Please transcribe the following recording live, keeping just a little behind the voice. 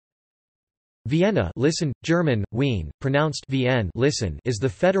Vienna, listen, German, Wien, pronounced Vienne, listen, is the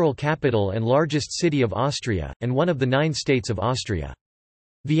federal capital and largest city of Austria, and one of the 9 states of Austria.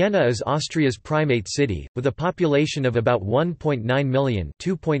 Vienna is Austria's primate city, with a population of about 1.9 million,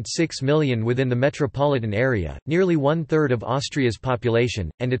 2.6 million within the metropolitan area, nearly one-third of Austria's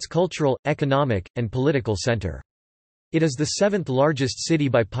population, and its cultural, economic, and political centre. It is the 7th largest city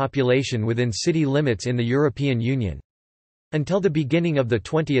by population within city limits in the European Union. Until the beginning of the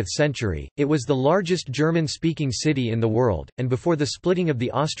 20th century, it was the largest German-speaking city in the world, and before the splitting of the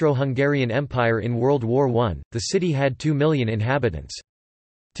Austro-Hungarian Empire in World War I, the city had 2 million inhabitants.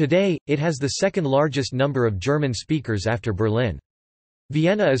 Today, it has the second largest number of German speakers after Berlin.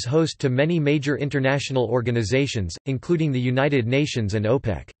 Vienna is host to many major international organizations, including the United Nations and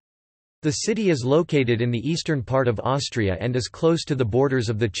OPEC. The city is located in the eastern part of Austria and is close to the borders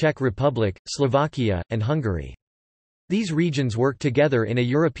of the Czech Republic, Slovakia, and Hungary. These regions work together in a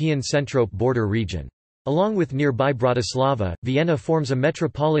European Centrope border region. Along with nearby Bratislava, Vienna forms a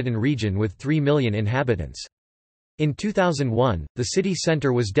metropolitan region with 3 million inhabitants. In 2001, the city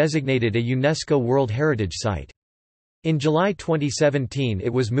centre was designated a UNESCO World Heritage Site. In July 2017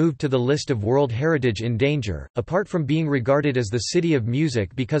 it was moved to the list of World Heritage in Danger. Apart from being regarded as the city of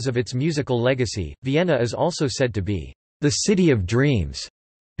music because of its musical legacy, Vienna is also said to be the city of dreams,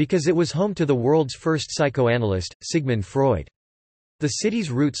 because it was home to the world's first psychoanalyst, Sigmund Freud. The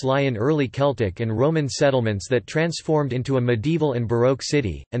city's roots lie in early Celtic and Roman settlements that transformed into a medieval and Baroque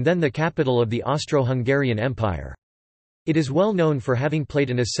city, and then the capital of the Austro-Hungarian Empire. It is well known for having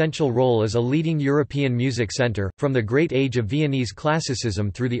played an essential role as a leading European music centre, from the great age of Viennese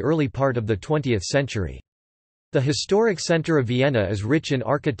classicism through the early part of the 20th century. The historic centre of Vienna is rich in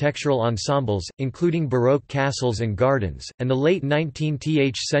architectural ensembles, including Baroque castles and gardens, and the late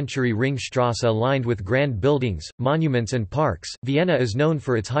 19th century Ringstrasse lined with grand buildings, monuments and parks. Vienna is known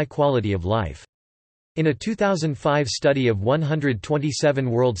for its high quality of life. In a 2005 study of 127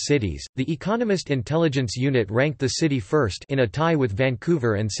 world cities, the Economist Intelligence Unit ranked the city first in a tie with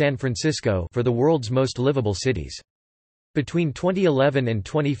Vancouver and San Francisco for the world's most livable cities. Between 2011 and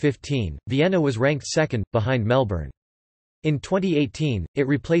 2015, Vienna was ranked second, behind Melbourne. In 2018, it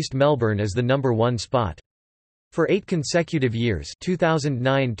replaced Melbourne as the number 1 spot. For 8 consecutive years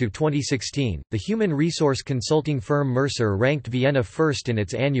 2009 to 2016, the human resource consulting firm Mercer ranked Vienna first in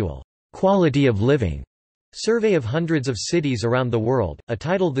its annual Quality of Living survey of hundreds of cities around the world, a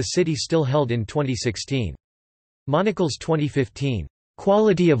title the city still held in 2016. Monocle's 2015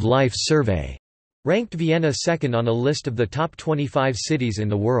 Quality of Life survey ranked Vienna second on a list of the top 25 cities in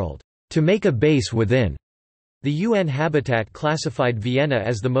the world. To make a base within. The UN Habitat classified Vienna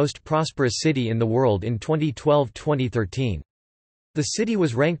as the most prosperous city in the world in 2012-2013. The city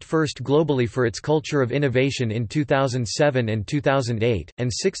was ranked first globally for its culture of innovation in 2007 and 2008,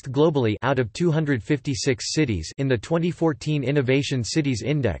 and sixth globally out of 256 cities in the 2014 Innovation Cities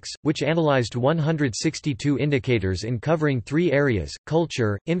Index, which analyzed 162 indicators in covering 3 areas: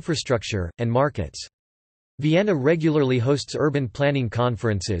 culture, infrastructure, and markets. Vienna regularly hosts urban planning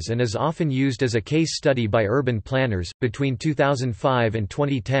conferences and is often used as a case study by urban planners. Between 2005 and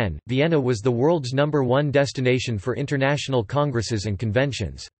 2010, Vienna was the world's #1 destination for international congresses and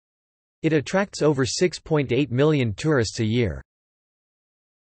conventions. It attracts over 6.8 million tourists a year.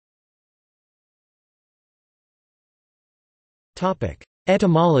 Topic: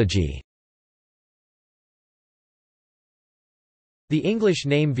 Etymology. The English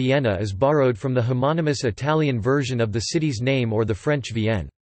name Vienna is borrowed from the homonymous Italian version of the city's name or the French Vienne.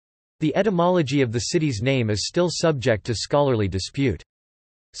 The etymology of the city's name is still subject to scholarly dispute.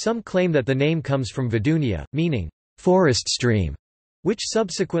 Some claim that the name comes from Vidunia, meaning forest stream, which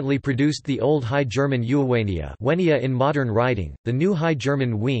subsequently produced the Old High German Uwenia in modern writing, the New High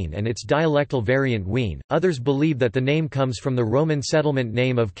German Wien and its dialectal variant Wien. Others believe that the name comes from the Roman settlement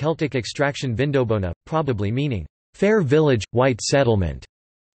name of Celtic extraction Vindobona, probably meaning fair village, white settlement,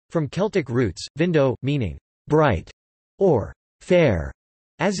 from Celtic roots, vindo, meaning bright, or fair,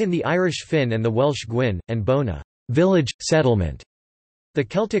 as in the Irish Finn and the Welsh Gwyn, and bona, village, settlement. The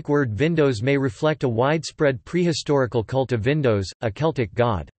Celtic word vindos may reflect a widespread prehistorical cult of Vindos, a Celtic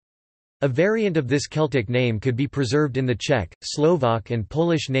god. A variant of this Celtic name could be preserved in the Czech, Slovak and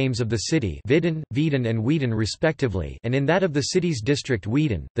Polish names of the city Vidin, Vidin and Weedon respectively, and in that of the city's district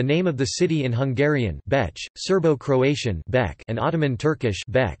Weedon. The name of the city in Hungarian Bech, Serbo-Croatian Bek, and Ottoman Turkish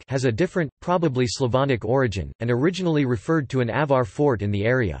Bek has a different, probably Slavonic origin, and originally referred to an Avar fort in the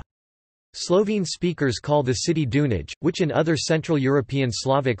area. Slovene speakers call the city Dunaj, which in other Central European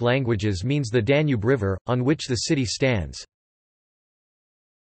Slavic languages means the Danube River, on which the city stands.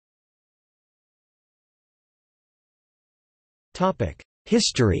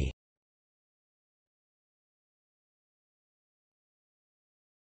 History.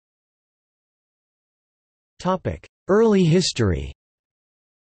 Early history.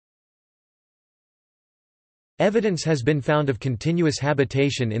 Evidence has been found of continuous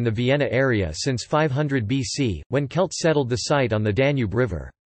habitation in the Vienna area since 500 BC, when Celts settled the site on the Danube River.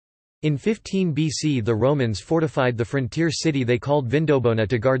 In 15 BC the Romans fortified the frontier city they called Vindobona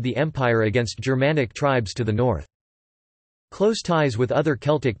to guard the empire against Germanic tribes to the north. Close ties with other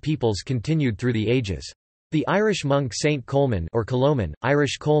Celtic peoples continued through the ages. The Irish monk Saint Colman or Colman,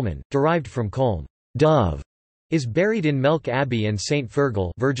 Irish Colman, derived from colm, dove, is buried in Melk Abbey, and Saint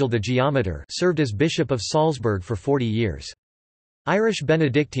Virgil, Virgil the geometer, served as Bishop of Salzburg for 40 years. Irish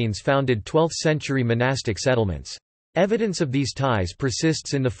Benedictines founded 12th-century monastic settlements. Evidence of these ties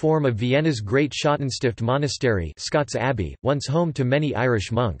persists in the form of Vienna's Great Schottenstift Monastery, Scots Abbey, once home to many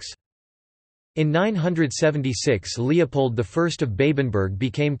Irish monks. In 976 Leopold I of Babenberg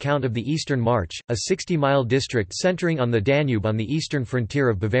became Count of the Eastern March, a 60-mile district centering on the Danube on the eastern frontier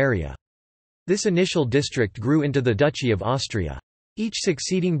of Bavaria. This initial district grew into the Duchy of Austria. Each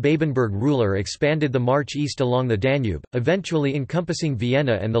succeeding Babenberg ruler expanded the march east along the Danube, eventually encompassing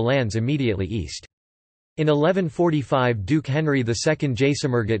Vienna and the lands immediately east. In 1145 Duke Henry II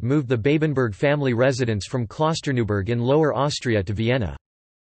Jasomirgott moved the Babenberg family residence from Klosterneuburg in Lower Austria to Vienna.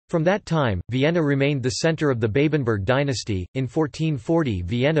 From that time, Vienna remained the center of the Babenberg dynasty. In 1440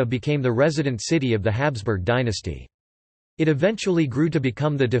 Vienna became the resident city of the Habsburg dynasty. It eventually grew to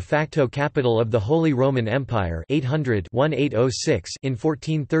become the de facto capital of the Holy Roman Empire 800-1806 in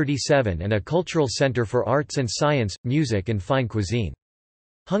 1437 and a cultural center for arts and science, music and fine cuisine.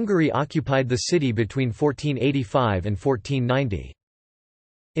 Hungary occupied the city between 1485 and 1490.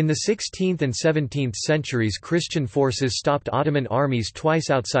 In the 16th and 17th centuries Christian forces stopped Ottoman armies twice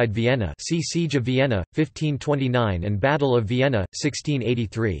outside Vienna, see Siege of Vienna, 1529 and Battle of Vienna,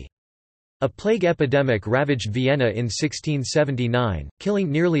 1683. A plague epidemic ravaged Vienna in 1679,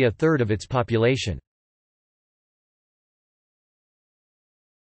 killing nearly a third of its population.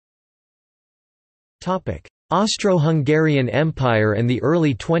 Austro-Hungarian Empire and the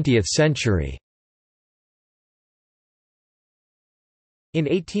early 20th century. In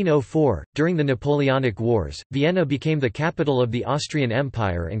 1804, during the Napoleonic Wars, Vienna became the capital of the Austrian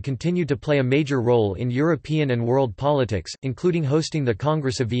Empire and continued to play a major role in European and world politics, including hosting the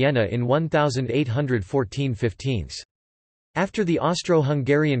Congress of Vienna in 1814-15. After the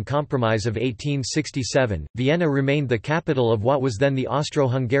Austro-Hungarian Compromise of 1867, Vienna remained the capital of what was then the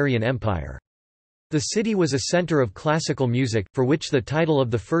Austro-Hungarian Empire. The city was a center of classical music, for which the title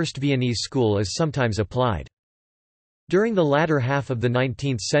of the first Viennese school is sometimes applied. During the latter half of the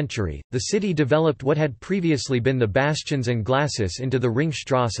 19th century, the city developed what had previously been the bastions and glacis into the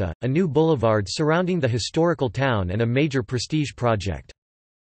Ringstrasse, a new boulevard surrounding the historical town and a major prestige project.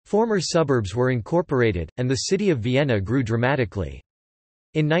 Former suburbs were incorporated, and the city of Vienna grew dramatically.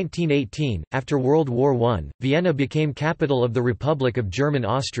 In 1918, after World War I, Vienna became capital of the Republic of German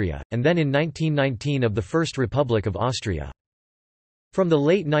Austria, and then in 1919 of the First Republic of Austria. From the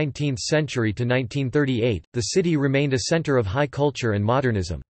late 19th century to 1938, the city remained a center of high culture and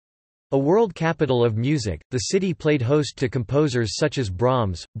modernism. A world capital of music, the city played host to composers such as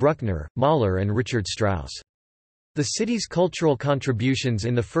Brahms, Bruckner, Mahler and Richard Strauss. The city's cultural contributions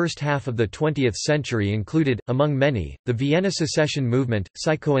in the first half of the 20th century included, among many, the Vienna secession movement,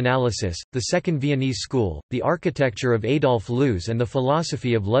 psychoanalysis, the Second Viennese School, the architecture of Adolf Loos and the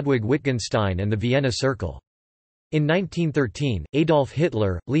philosophy of Ludwig Wittgenstein and the Vienna Circle. In 1913, Adolf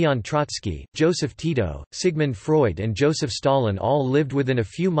Hitler, Leon Trotsky, Joseph Tito, Sigmund Freud and Joseph Stalin all lived within a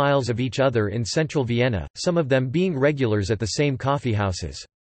few miles of each other in central Vienna, some of them being regulars at the same coffeehouses.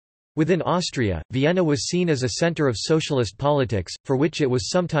 Within Austria, Vienna was seen as a center of socialist politics, for which it was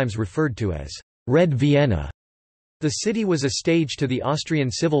sometimes referred to as Red Vienna. The city was a stage to the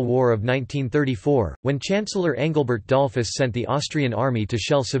Austrian Civil War of 1934, when Chancellor Engelbert Dollfuss sent the Austrian army to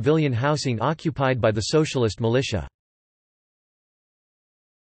shell civilian housing occupied by the socialist militia.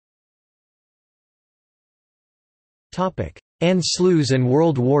 Anschluss and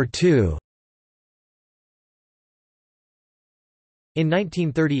World War II. In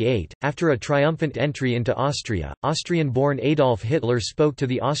 1938, after a triumphant entry into Austria, Austrian-born Adolf Hitler spoke to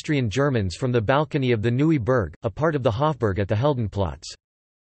the Austrian Germans from the balcony of the Neue Burg, a part of the Hofburg at the Heldenplatz.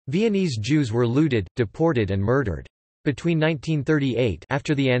 Viennese Jews were looted, deported and murdered. Between 1938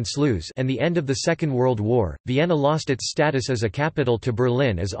 after the Anschluss and the end of the Second World War, Vienna lost its status as a capital to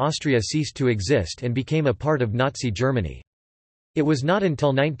Berlin as Austria ceased to exist and became a part of Nazi Germany. It was not until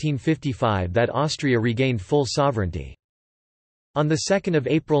 1955 that Austria regained full sovereignty. On 2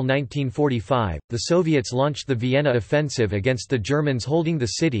 April 1945, the Soviets launched the Vienna offensive against the Germans holding the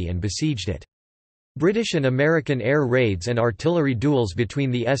city and besieged it. British and American air raids and artillery duels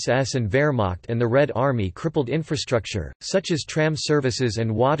between the SS and Wehrmacht and the Red Army crippled infrastructure, such as tram services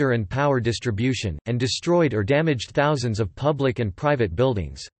and water and power distribution, and destroyed or damaged thousands of public and private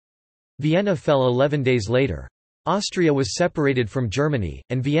buildings. Vienna fell 11 days later. Austria was separated from Germany,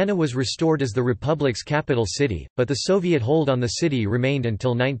 and Vienna was restored as the Republic's capital city, but the Soviet hold on the city remained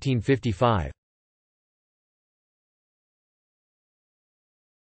until 1955.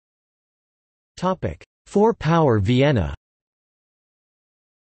 Four-power Vienna.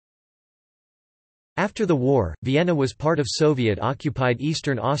 After the war, Vienna was part of Soviet-occupied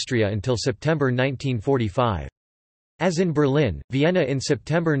Eastern Austria until September 1945. As in Berlin, Vienna in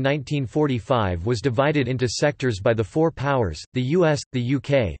September 1945 was divided into sectors by the Four Powers, the US, the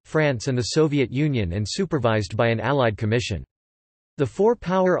UK, France and the Soviet Union, and supervised by an Allied Commission. The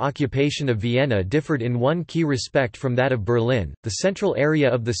four-power occupation of Vienna differed in one key respect from that of Berlin. The central area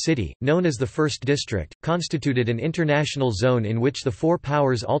of the city, known as the First District, constituted an international zone in which the four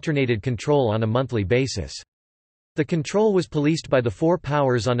powers alternated control on a monthly basis. The control was policed by the four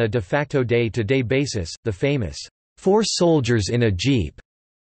powers on a de facto day-to-day basis, the famous "four soldiers in a jeep"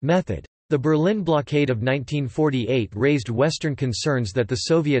 method. The Berlin blockade of 1948 raised Western concerns that the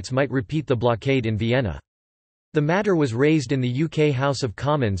Soviets might repeat the blockade in Vienna. The matter was raised in the UK House of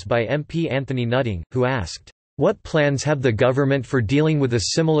Commons by MP Anthony Nutting, who asked, "What plans have the government for dealing with a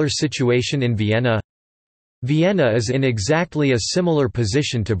similar situation in Vienna? Vienna is in exactly a similar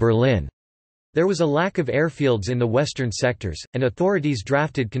position to Berlin." There was a lack of airfields in the western sectors, and authorities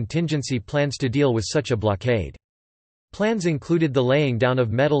drafted contingency plans to deal with such a blockade. Plans included the laying down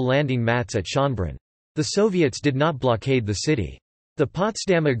of metal landing mats at Schönbrunn. The Soviets did not blockade the city. The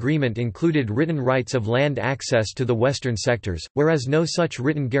Potsdam Agreement included written rights of land access to the western sectors, whereas no such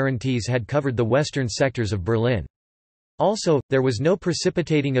written guarantees had covered the western sectors of Berlin. Also, there was no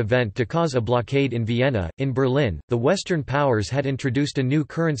precipitating event to cause a blockade in Vienna. In Berlin, the Western powers had introduced a new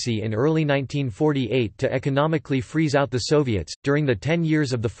currency in early 1948 to economically freeze out the Soviets. During the 10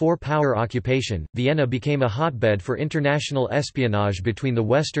 years of the four-power occupation, Vienna became a hotbed for international espionage between the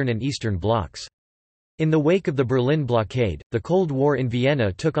Western and Eastern blocs. In the wake of the Berlin blockade, the Cold War in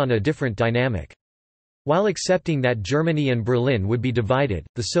Vienna took on a different dynamic. While accepting that Germany and Berlin would be divided,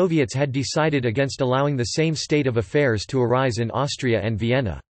 the Soviets had decided against allowing the same state of affairs to arise in Austria and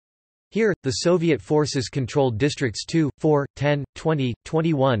Vienna. Here, the Soviet forces controlled districts 2, 4, 10, 20,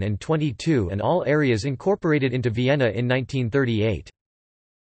 21 and 22 and all areas incorporated into Vienna in 1938.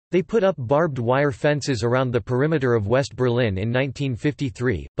 They put up barbed wire fences around the perimeter of West Berlin in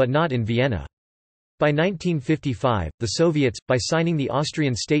 1953, but not in Vienna. By 1955, the Soviets, by signing the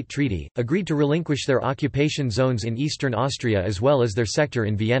Austrian State Treaty, agreed to relinquish their occupation zones in eastern Austria as well as their sector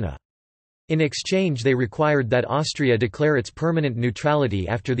in Vienna. In exchange, they required that Austria declare its permanent neutrality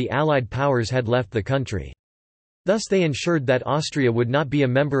after the Allied powers had left the country. Thus they ensured that Austria would not be a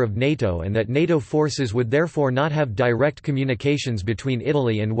member of NATO and that NATO forces would therefore not have direct communications between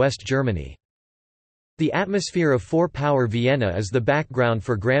Italy and West Germany. The atmosphere of Four-power Vienna is the background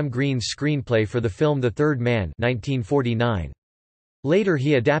for Graham Greene's screenplay for the film The Third Man 1949. Later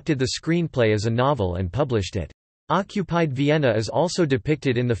he adapted the screenplay as a novel and published it. Occupied Vienna is also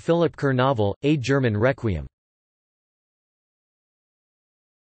depicted in the Philipp Kerr novel, A German Requiem.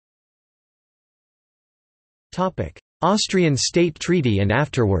 Austrian State Treaty and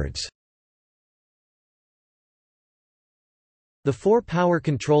afterwards. The four-power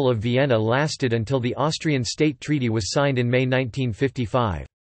control of Vienna lasted until the Austrian State Treaty was signed in May 1955.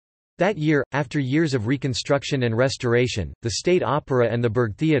 That year, after years of reconstruction and restoration, the State Opera and the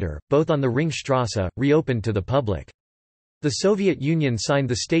Burgtheater, both on the Ringstrasse, reopened to the public. The Soviet Union signed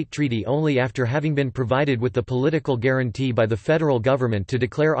the State Treaty only after having been provided with the political guarantee by the federal government to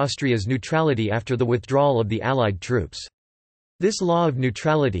declare Austria's neutrality after the withdrawal of the Allied troops. This law of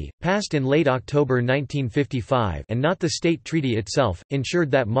neutrality, passed in late October 1955 and not the State Treaty itself,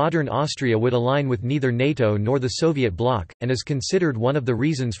 ensured that modern Austria would align with neither NATO nor the Soviet bloc, and is considered one of the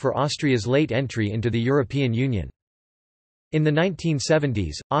reasons for Austria's late entry into the European Union. In the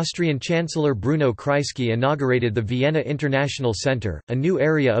 1970s, Austrian Chancellor Bruno Kreisky inaugurated the Vienna International Center, a new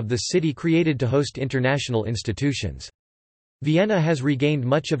area of the city created to host international institutions. Vienna has regained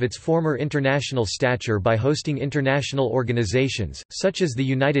much of its former international stature by hosting international organizations, such as the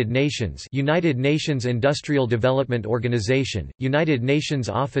United Nations Industrial Development Organization, United Nations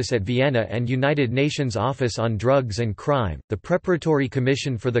Office at Vienna and United Nations Office on Drugs and Crime, the Preparatory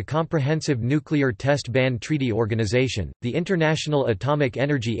Commission for the Comprehensive Nuclear Test Ban Treaty Organization, the International Atomic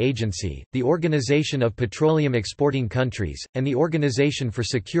Energy Agency, the Organization of Petroleum Exporting Countries, and the Organization for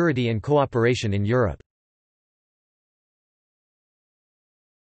Security and Cooperation in Europe.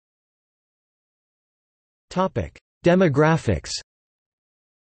 Demographics.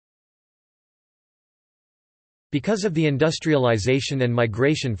 Because of the industrialization and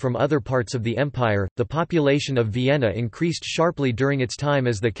migration from other parts of the empire, the population of Vienna increased sharply during its time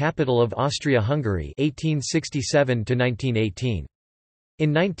as the capital of Austria-Hungary (1867–1918).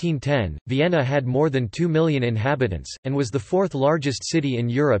 In 1910, Vienna had more than 2 million inhabitants, and was the fourth largest city in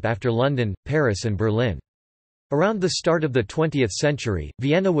Europe after London, Paris and Berlin. Around the start of the 20th century,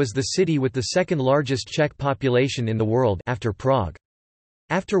 Vienna was the city with the second largest Czech population in the world after Prague.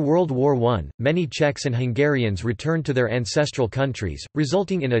 After World War I, many Czechs and Hungarians returned to their ancestral countries,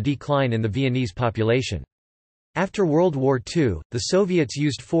 resulting in a decline in the Viennese population. After World War II, the Soviets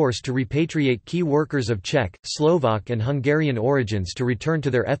used force to repatriate key workers of Czech, Slovak and Hungarian origins to return to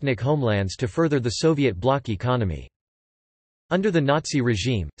their ethnic homelands to further the Soviet bloc economy. Under the Nazi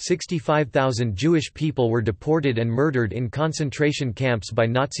regime, 65,000 Jewish people were deported and murdered in concentration camps by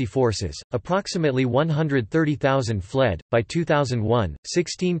Nazi forces, approximately 130,000 fled. By 2001,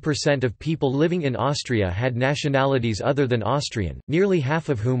 16% of people living in Austria had nationalities other than Austrian, nearly half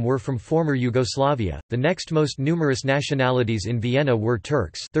of whom were from former Yugoslavia. The next most numerous nationalities in Vienna were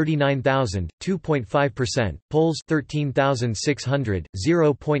Turks 39,000, 2.5%, Poles 13,600,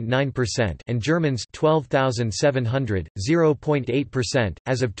 0.9%, and Germans 12,700, 0.8%.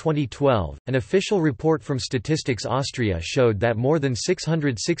 As of 2012, an official report from Statistics Austria showed that more than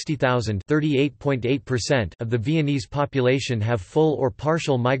 660,000 (38.8%) of the Viennese population have full or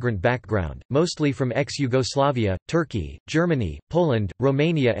partial migrant background, mostly from ex-Yugoslavia, Turkey, Germany, Poland,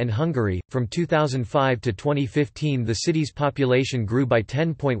 Romania and Hungary. From 2005 to 2015, the city's population grew by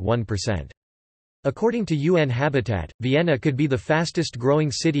 10.1%. According to UN Habitat, Vienna could be the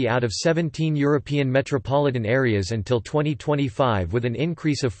fastest-growing city out of 17 European metropolitan areas until 2025, with an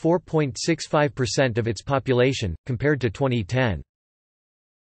increase of 4.65% of its population, compared to 2010.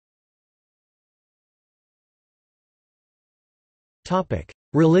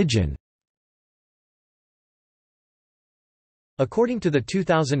 Religion. According to the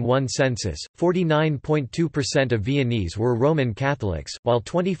 2001 census, 49.2% of Viennese were Roman Catholics, while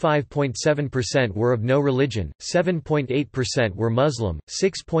 25.7% were of no religion, 7.8% were Muslim,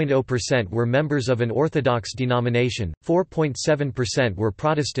 6.0% were members of an Orthodox denomination, 4.7% were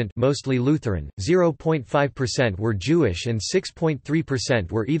Protestant, mostly Lutheran, 0.5% were Jewish and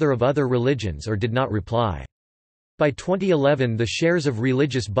 6.3% were either of other religions or did not reply. By 2011, the shares of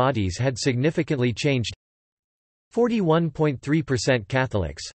religious bodies had significantly changed. 41.3%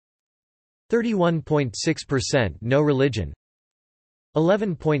 Catholics, 31.6% no religion,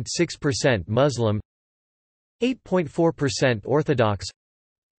 11.6% Muslim, 8.4% Orthodox,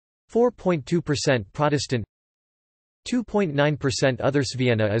 4.2% Protestant, 2.9% others.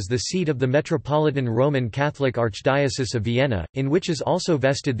 Vienna is the seat of the Metropolitan Roman Catholic Archdiocese of Vienna, in which is also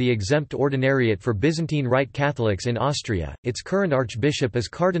vested the exempt ordinariate for Byzantine Rite Catholics in Austria. Its current archbishop is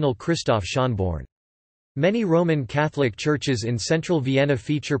Cardinal Christoph Schönborn. Many Roman Catholic churches in central Vienna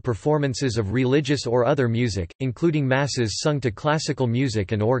feature performances of religious or other music, including masses sung to classical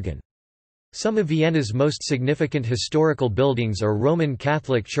music and organ. Some of Vienna's most significant historical buildings are Roman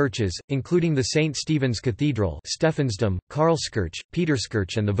Catholic churches, including the St. Stephen's Cathedral, Stephansdom, Karlskirche,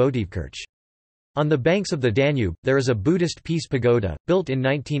 Peterskirche and the Votivkirche. On the banks of the Danube, there is a Buddhist peace pagoda, built in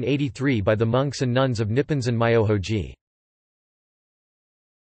 1983 by the monks and nuns of Nipponzan Myohoji.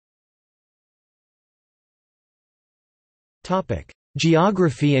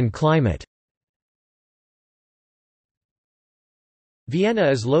 Geography and climate. Vienna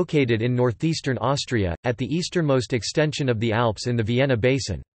is located in northeastern Austria, at the easternmost extension of the Alps in the Vienna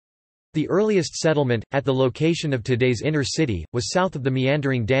Basin. The earliest settlement, at the location of today's inner city, was south of the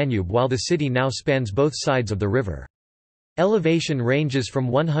meandering Danube, while the city now spans both sides of the river. Elevation ranges from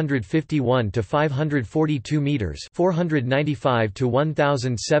 151 to 542 metres (495 to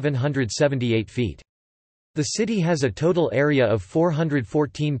 1,778 feet). The city has a total area of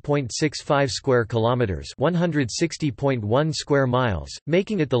 414.65 square kilometers, 160.1 square miles,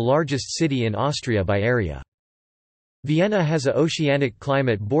 making it the largest city in Austria by area. Vienna has a oceanic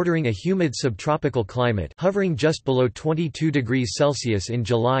climate bordering a humid subtropical climate, hovering just below 22 degrees Celsius in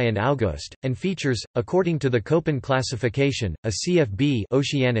July and August, and features, according to the Köppen classification, a CFB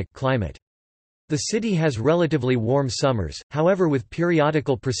oceanic climate. The city has relatively warm summers, however, with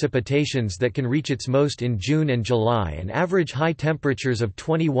periodical precipitations that can reach its most in June and July and average high temperatures of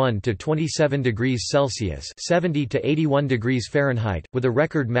 21 to 27 degrees Celsius (70 to 81 degrees Fahrenheit), with a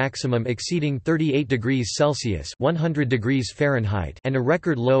record maximum exceeding 38 degrees Celsius (100 degrees Fahrenheit) and a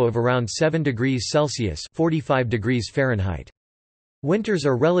record low of around 7 degrees Celsius (45 degrees Fahrenheit). Winters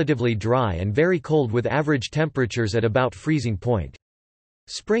are relatively dry and very cold, with average temperatures at about freezing point.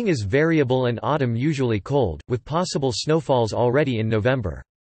 Spring is variable and autumn usually cold, with possible snowfalls already in November.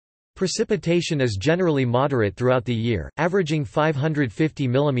 Precipitation is generally moderate throughout the year, averaging 550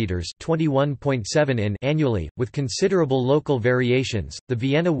 mm (21.7 in) annually, with considerable local variations. The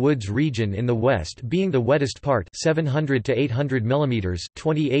Vienna Woods region in the west being the wettest part, 700 to 800 mm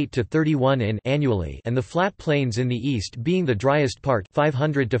 (28 to 31 in) annually, and the flat plains in the east being the driest part,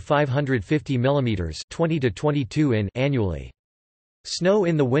 500 to 550 mm (20 to 22 in) annually. Snow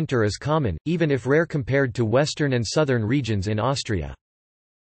in the winter is common, even if rare compared to western and southern regions in Austria.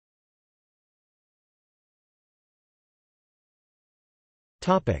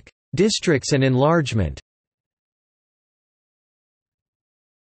 Districts and enlargement.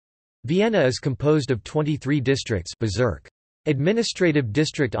 Vienna is composed of 23 districts Bezirk. Administrative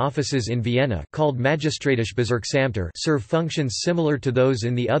district offices in Vienna called Magistratische Bezirksämter serve functions similar to those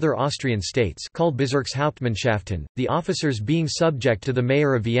in the other Austrian states called Bezirkshauptmannschaften, the officers being subject to the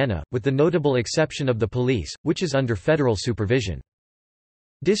mayor of Vienna, with the notable exception of the police, which is under federal supervision.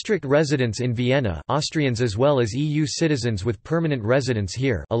 District residents in Vienna, Austrians as well as EU citizens with permanent residence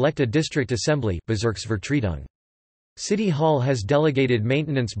here, elect a district assembly, Bezirksvertretung. City Hall has delegated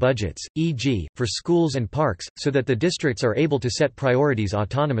maintenance budgets, e.g., for schools and parks, so that the districts are able to set priorities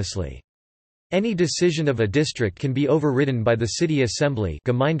autonomously. Any decision of a district can be overridden by the city assembly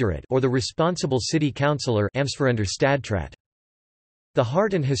or the responsible city councillor Stadtrat. The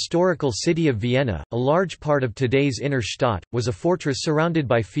heart and historical city of Vienna, a large part of today's inner Stadt, was a fortress surrounded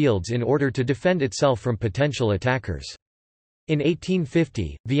by fields in order to defend itself from potential attackers. In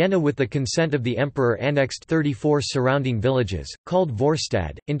 1850, Vienna with the consent of the emperor annexed 34 surrounding villages, called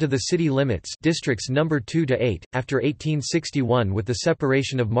Vorstadt, into the city limits districts No. 2 to 8, after 1861 with the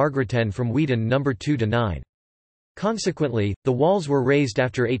separation of Margrethen from Weeden No. 2 to 9. Consequently, the walls were raised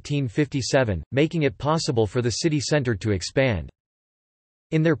after 1857, making it possible for the city centre to expand.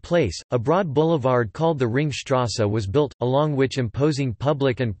 In their place, a broad boulevard called the Ringstrasse was built, along which imposing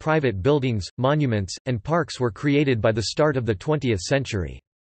public and private buildings, monuments, and parks were created by the start of the 20th century.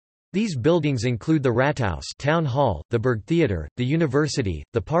 These buildings include the Rathaus town hall, the Burgtheater, the university,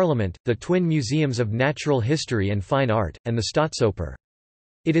 the parliament, the twin museums of natural history and fine art, and the Staatsoper.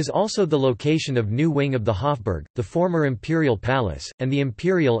 It is also the location of new wing of the Hofburg, the former imperial palace, and the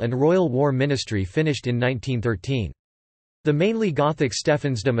imperial and royal war ministry finished in 1913. The mainly Gothic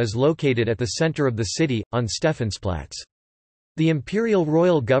Stephansdom is located at the centre of the city, on Stephansplatz. The imperial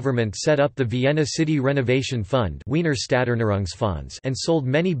royal government set up the Vienna City Renovation Fund and sold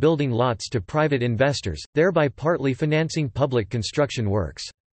many building lots to private investors, thereby partly financing public construction works.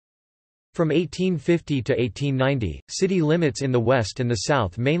 From 1850 to 1890, city limits in the west and the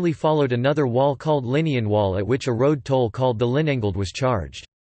south mainly followed another wall called Linienwall at which a road toll called the Linnengeld was charged.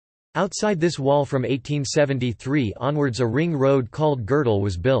 Outside this wall from 1873 onwards a ring road called Gürtel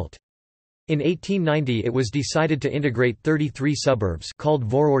was built. In 1890 it was decided to integrate 33 suburbs called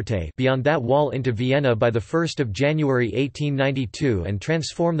Vororte beyond that wall into Vienna by 1 January 1892 and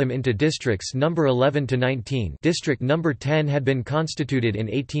transform them into districts No. 11 to 19. District No. 10 had been constituted in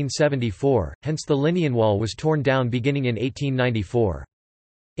 1874, hence the Linienwall was torn down beginning in 1894.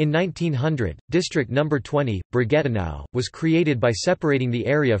 In 1900, District No. 20, Brigettenau, was created by separating the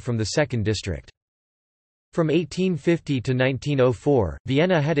area from the 2nd District. From 1850 to 1904,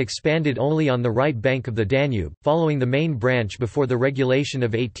 Vienna had expanded only on the right bank of the Danube, following the main branch before the regulation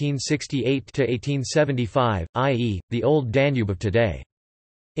of 1868 to 1875, i.e., the Old Danube of today.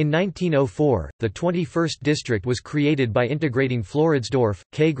 In 1904, the 21st district was created by integrating Floridsdorf,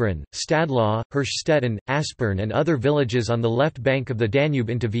 Kagran, Stadlau, Hirschstetten, Aspern and other villages on the left bank of the Danube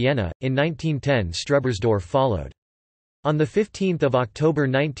into Vienna. In 1910 Strebersdorf followed. On 15 October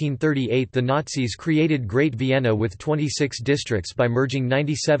 1938 the Nazis created Great Vienna with 26 districts by merging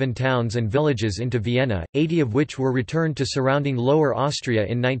 97 towns and villages into Vienna, 80 of which were returned to surrounding Lower Austria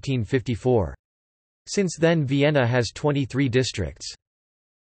in 1954. Since then Vienna has 23 districts.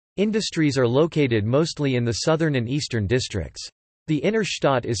 Industries are located mostly in the southern and eastern districts. The inner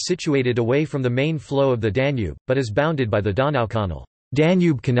Stadt is situated away from the main flow of the Danube, but is bounded by the Donaukanal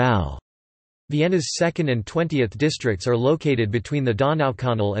Danube Canal. Vienna's 2nd and 20th districts are located between the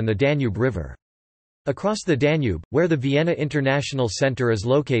Donaukanal and the Danube River. Across the Danube, where the Vienna International Center is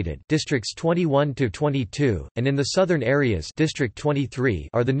located, districts 21 to 22, and in the southern areas, district 23,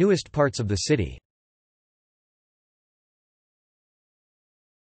 are the newest parts of the city.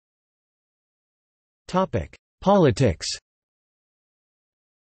 Topic: Politics.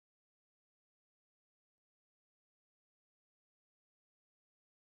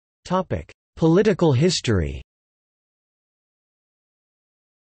 Topic: Political history.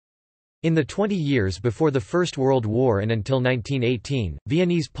 In the 20 years before the First World War and until 1918,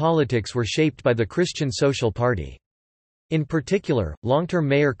 Viennese politics were shaped by the Christian Social Party. In particular, long-term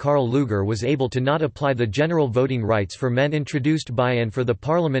mayor Karl Lueger was able to not apply the general voting rights for men introduced by and for the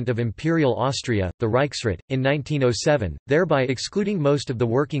Parliament of Imperial Austria, the Reichsrat, in 1907, thereby excluding most of the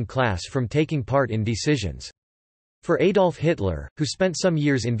working class from taking part in decisions. For Adolf Hitler, who spent some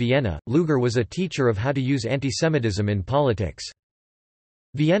years in Vienna, Lueger was a teacher of how to use antisemitism in politics.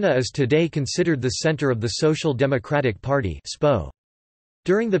 Vienna is today considered the center of the Social Democratic Party (SPO).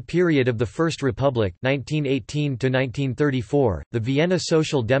 During the period of the First Republic 1918 to 1934, the Vienna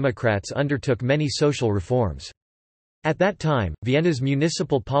Social Democrats undertook many social reforms. At that time, Vienna's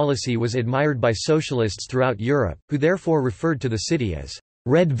municipal policy was admired by socialists throughout Europe, who therefore referred to the city as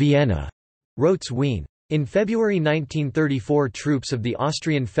Red Vienna, Rotes Wien. In February 1934, troops of the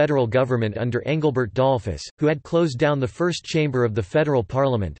Austrian federal government under Engelbert Dollfuss, who had closed down the first chamber of the federal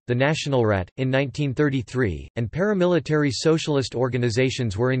parliament, the Nationalrat, in 1933, and paramilitary socialist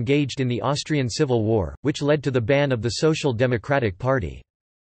organizations were engaged in the Austrian Civil War, which led to the ban of the Social Democratic Party.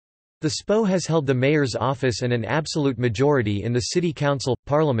 The SPO has held the mayor's office and an absolute majority in the city council,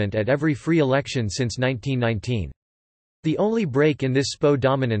 parliament at every free election since 1919. The only break in this SPO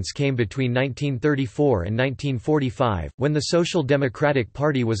dominance came between 1934 and 1945, when the Social Democratic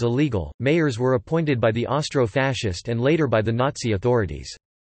Party was illegal. Mayors were appointed by the Austro-fascist and later by the Nazi authorities.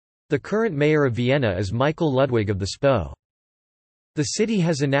 The current mayor of Vienna is Michael Ludwig of the SPO. The city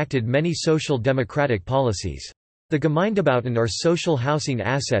has enacted many social democratic policies. The Gemeindebauten are social housing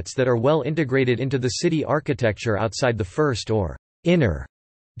assets that are well integrated into the city architecture outside the first or inner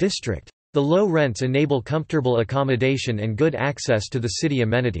district. The low rents enable comfortable accommodation and good access to the city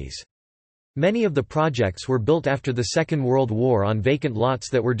amenities. Many of the projects were built after the Second World War on vacant lots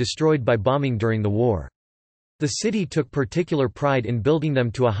that were destroyed by bombing during the war. The city took particular pride in building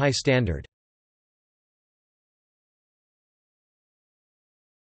them to a high standard.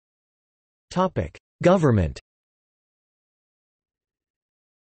 Government.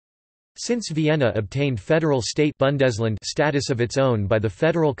 Since Vienna obtained federal state Bundesland status of its own by the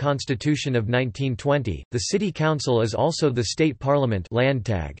Federal Constitution of 1920, the city council is also the state parliament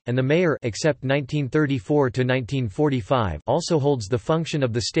Landtag, and the mayor except 1934 to 1945 also holds the function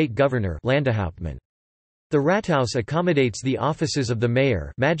of the state governor Landehauptmann. The Rathaus accommodates the offices of the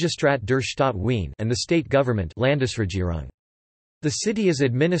mayor Magistrat der Stadt Wien and the state government Landesregierung. The city is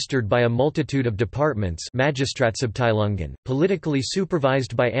administered by a multitude of departments Magistratsabteilungen, politically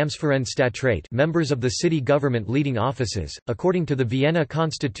supervised by Amtsvereinsstadtrat members of the city government leading offices. According to the Vienna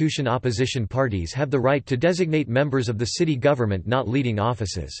Constitution, opposition parties have the right to designate members of the city government not leading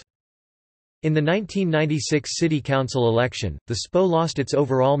offices. In the 1996 city council election, the SPO lost its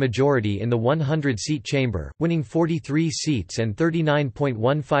overall majority in the 100-seat chamber, winning 43 seats and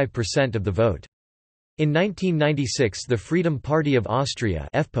 39.15% of the vote. In 1996 the Freedom Party of Austria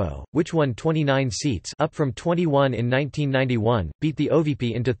 (FPO), which won 29 seats up from 21 in 1991, beat the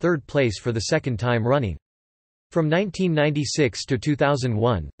OVP into third place for the second time running. From 1996 to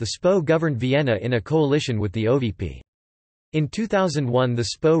 2001, the SPO governed Vienna in a coalition with the OVP. In 2001 the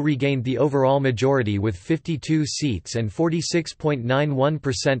SPO regained the overall majority with 52 seats and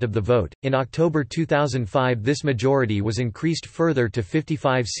 46.91% of the vote. In October 2005 this majority was increased further to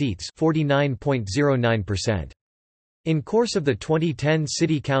 55 seats, 49.09%. In course of the 2010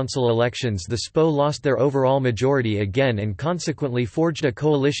 city council elections the SPO lost their overall majority again and consequently forged a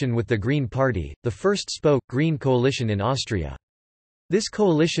coalition with the Green Party, the first SPO-Green coalition in Austria. This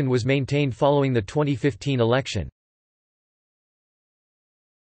coalition was maintained following the 2015 election.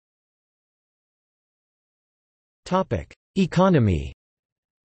 Economy.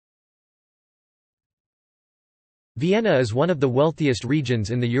 Vienna is one of the wealthiest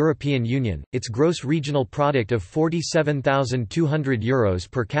regions in the European Union. Its gross regional product of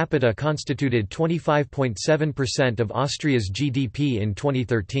 €47,200 per capita constituted 25.7% of Austria's GDP in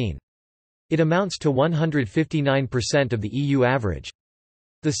 2013. It amounts to 159% of the EU average.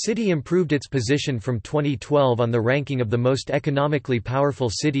 The city improved its position from 2012 on the ranking of the most economically powerful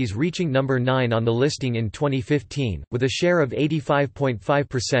cities, reaching number 9 on the listing in 2015, with a share of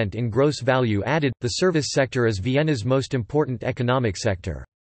 85.5% in gross value added. The service sector is Vienna's most important economic sector.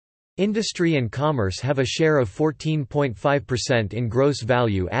 Industry and commerce have a share of 14.5% in gross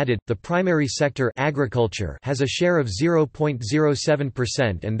value added. The primary sector, agriculture, has a share of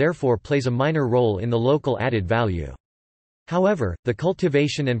 0.07% and therefore plays a minor role in the local added value. However, the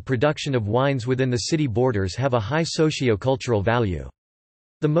cultivation and production of wines within the city borders have a high socio-cultural value.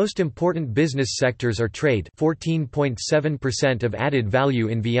 The most important business sectors are trade 14.7% of added value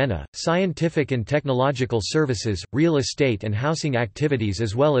in Vienna, scientific and technological services, real estate and housing activities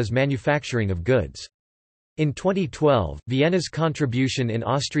as well as manufacturing of goods. In 2012, Vienna's contribution in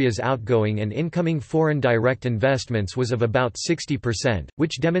Austria's outgoing and incoming foreign direct investments was of about 60%,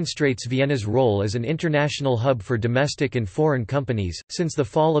 which demonstrates Vienna's role as an international hub for domestic and foreign companies. Since the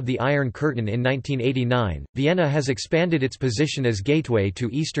fall of the Iron Curtain in 1989, Vienna has expanded its position as gateway to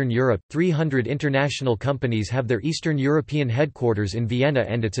Eastern Europe. 300 international companies have their Eastern European headquarters in Vienna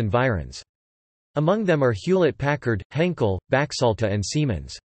and its environs. Among them are Hewlett-Packard, Henkel, Baxalta and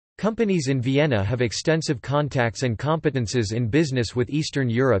Siemens. Companies in Vienna have extensive contacts and competences in business with Eastern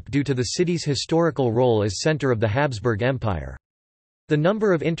Europe due to the city's historical role as center of the Habsburg Empire. The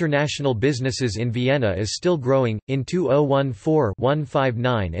number of international businesses in Vienna is still growing. In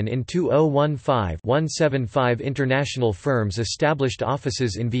 2014-159 and in 2015-175 international firms established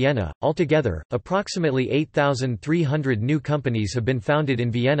offices in Vienna. Altogether, approximately 8,300 new companies have been founded in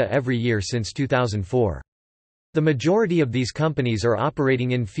Vienna every year since 2004. The majority of these companies are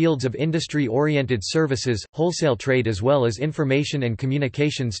operating in fields of industry-oriented services, wholesale trade as well as information and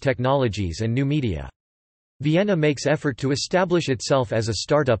communications technologies and new media. Vienna makes effort to establish itself as a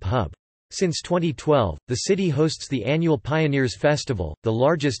startup hub. Since 2012, the city hosts the annual Pioneers Festival, the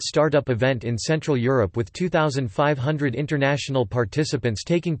largest startup event in Central Europe with 2,500 international participants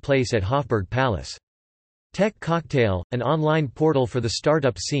taking place at Hofburg Palace. Tech Cocktail, an online portal for the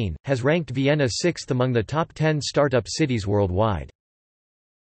startup scene, has ranked Vienna 6th among the top 10 startup cities worldwide.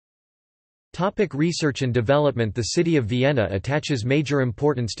 Research and development. The city of Vienna attaches major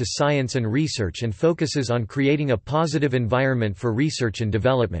importance to science and research and focuses on creating a positive environment for research and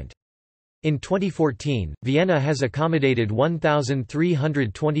development. In 2014, Vienna has accommodated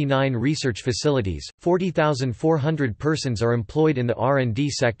 1,329 research facilities, 40,400 persons are employed in the R&D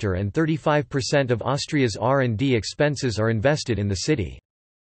sector and 35% of Austria's R&D expenses are invested in the city.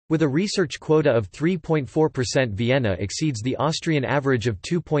 With a research quota of 3.4%, Vienna exceeds the Austrian average of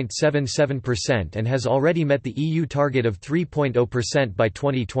 2.77% and has already met the EU target of 3.0% by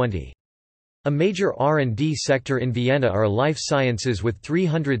 2020. A major R&D sector in Vienna are life sciences with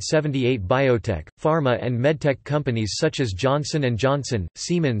 378 biotech, pharma and medtech companies such as Johnson & Johnson,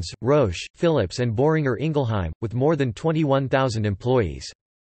 Siemens, Roche, Philips and Boehringer Ingelheim, with more than 21,000 employees.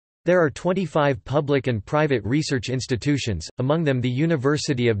 There are 25 public and private research institutions, among them the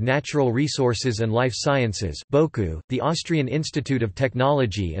University of Natural Resources and Life Sciences (BOKU), the Austrian Institute of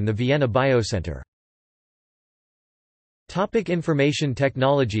Technology and the Vienna Biocenter. Information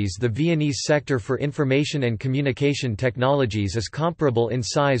technologies. The Viennese sector for information and communication technologies is comparable in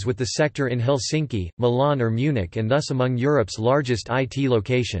size with the sector in Helsinki, Milan or Munich and thus among Europe's largest IT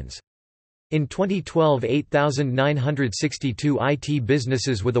locations. In 2012, 8,962 IT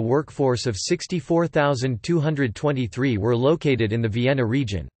businesses with a workforce of 64,223 were located in the Vienna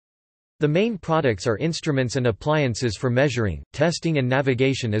region. The main products are instruments and appliances for measuring, testing and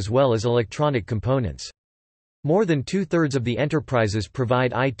navigation as well as electronic components. More than two-thirds of the enterprises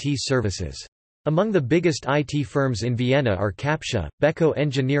provide IT services. Among the biggest IT firms in Vienna are Capsha, Beko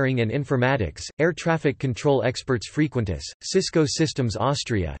Engineering and Informatics, Air Traffic Control Experts Frequentis, Cisco Systems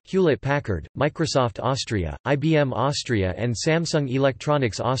Austria, Hewlett-Packard, Microsoft Austria, IBM Austria and Samsung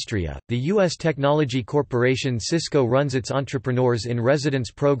Electronics Austria. The U.S. technology corporation Cisco runs its Entrepreneurs in Residence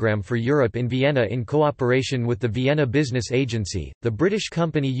program for Europe in Vienna in cooperation with the Vienna Business Agency. The British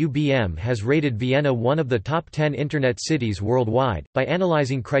company UBM has rated Vienna one of the top 10 Internet cities worldwide, by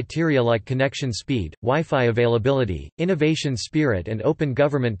analyzing criteria like connection speed, Wi-Fi availability, innovation spirit and open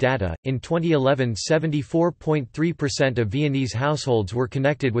government data. In 2011, 74.3% of Viennese households were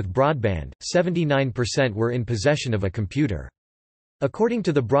connected with broadband, 79% were in possession of a computer. According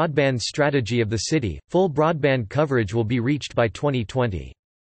to the broadband strategy of the city, full broadband coverage will be reached by 2020.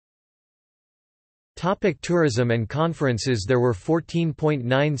 Tourism and conferences. There were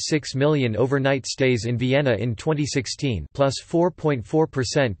 14.96 million overnight stays in Vienna in 2016, plus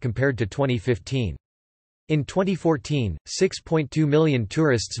 4.4% compared to 2015. In 2014, 6.2 million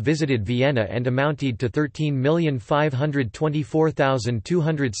tourists visited Vienna and amounted to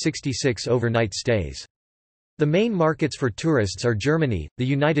 13,524,266 overnight stays. The main markets for tourists are Germany, the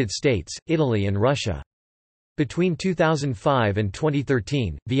United States, Italy and Russia. Between 2005 and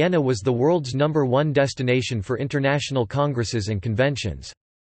 2013, Vienna was the world's #1 destination for international congresses and conventions.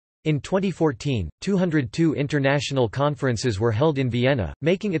 In 2014, 202 international conferences were held in Vienna,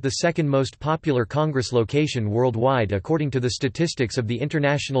 making it the second most popular congress location worldwide according to the statistics of the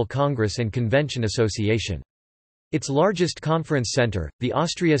International Congress and Convention Association. Its largest conference center, the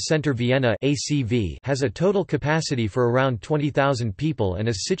Austria Center Vienna (ACV), has a total capacity for around 20,000 people and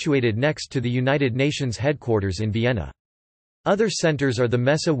is situated next to the United Nations headquarters in Vienna. Other centers are the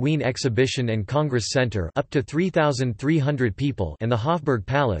Messe Wien Exhibition and Congress Center up to 3,300 people and the Hofburg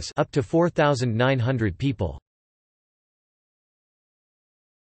Palace up to 4,900 people.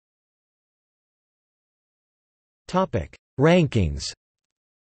 Topic: Rankings.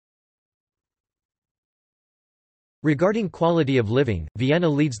 Regarding quality of living, Vienna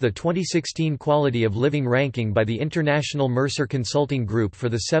leads the 2016 Quality of Living ranking by the International Mercer Consulting Group for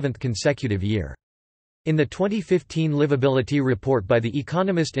the 7th consecutive year. In the 2015 Livability Report by the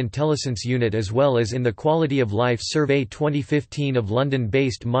Economist Intelligence Unit as well as in the Quality of Life Survey 2015 of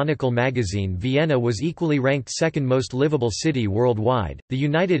London-based Monocle magazine, Vienna was equally ranked second most livable city worldwide. The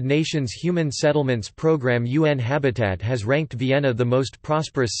United Nations Human Settlements Programme UN Habitat has ranked Vienna the most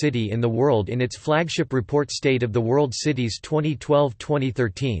prosperous city in the world in its flagship report State of the World Cities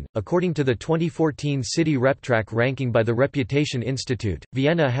 2012-2013. According to the 2014 City RepTrak ranking by the Reputation Institute,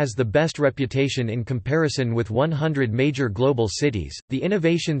 Vienna has the best reputation in comparison with 100 major global cities. The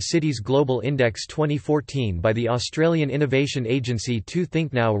Innovation Cities Global Index 2014 by the Australian innovation agency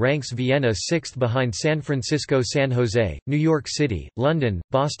 2thinknow ranks Vienna sixth behind San Francisco, San Jose, New York City, London,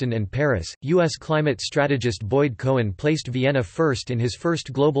 Boston, and Paris. U.S. climate strategist Boyd Cohen placed Vienna first in his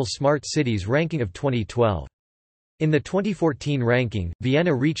first Global Smart Cities ranking of 2012. In the 2014 ranking,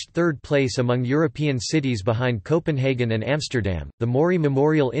 Vienna reached third place among European cities behind Copenhagen and Amsterdam. The Maury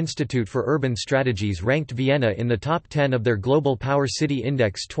Memorial Institute for Urban Strategies ranked Vienna in the top 10 of their Global Power City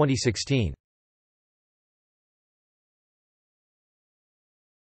Index 2016.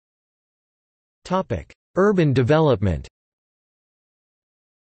 Topic: Urban development.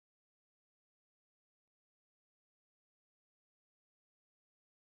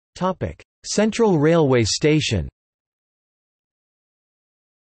 Topic: Central Railway Station.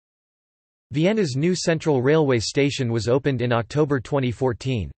 Vienna's new Central Railway Station was opened in October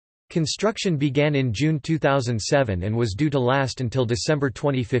 2014. Construction began in June 2007 and was due to last until December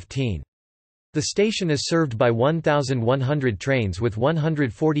 2015. The station is served by 1,100 trains with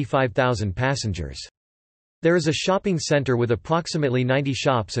 145,000 passengers. There is a shopping center with approximately 90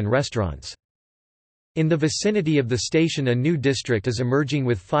 shops and restaurants. In the vicinity of the station a new district is emerging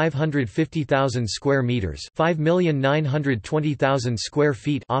with 550,000 square meters, 5,920,000 square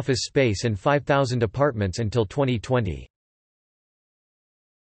feet office space and 5,000 apartments until 2020.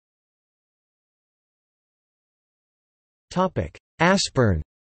 Topic: Aspern.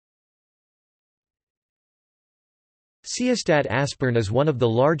 Seestadt Aspern is one of the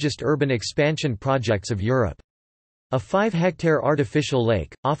largest urban expansion projects of Europe. A 5-hectare artificial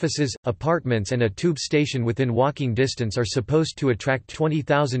lake, offices, apartments and a tube station within walking distance are supposed to attract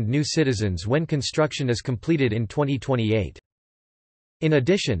 20,000 new citizens when construction is completed in 2028. In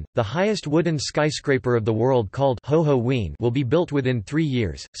addition, the highest wooden skyscraper of the world called Ho-Ho Wien will be built within 3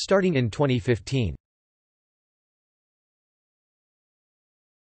 years, starting in 2015.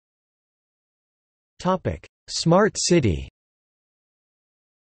 Smart City.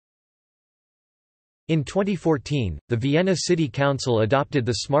 In 2014, the Vienna City Council adopted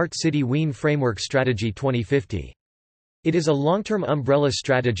the Smart City Wien Framework Strategy 2050. It is a long-term umbrella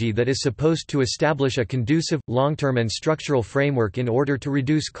strategy that is supposed to establish a conducive, long-term and structural framework in order to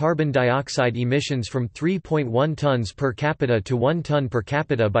reduce carbon dioxide emissions from 3.1 tons per capita to 1 ton per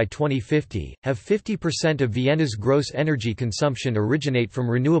capita by 2050, have 50% of Vienna's gross energy consumption originate from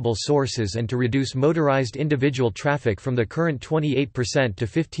renewable sources and to reduce motorized individual traffic from the current 28% to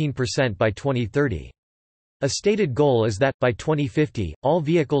 15% by 2030. A stated goal is that, by 2050, all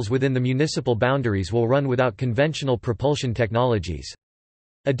vehicles within the municipal boundaries will run without conventional propulsion technologies.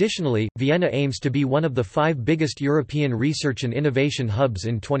 Additionally, Vienna aims to be one of the 5 biggest European research and innovation hubs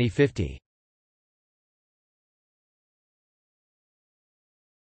in 2050.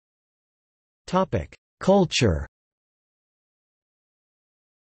 Culture.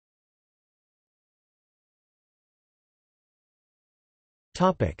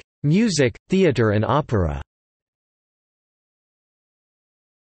 Music, theatre and opera.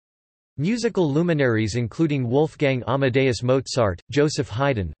 Musical luminaries including Wolfgang Amadeus Mozart, Joseph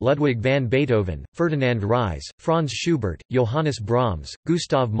Haydn, Ludwig van Beethoven, Ferdinand Ries, Franz Schubert, Johannes Brahms,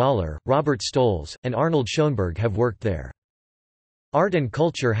 Gustav Mahler, Robert Stolz, and Arnold Schoenberg have worked there. Art and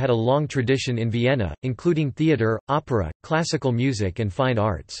culture had a long tradition in Vienna, including theatre, opera, classical music and fine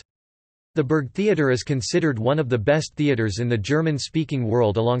arts. The Burgtheater is considered one of the best theatres in the German-speaking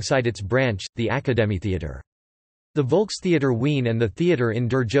world alongside its branch, the Akademietheater. The Volkstheater Wien and the theatre in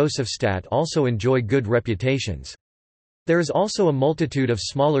Der Josefstadt also enjoy good reputations. There is also a multitude of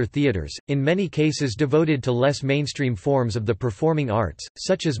smaller theatres, in many cases devoted to less mainstream forms of the performing arts,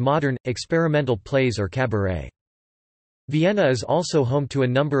 such as modern, experimental plays or cabaret. Vienna is also home to a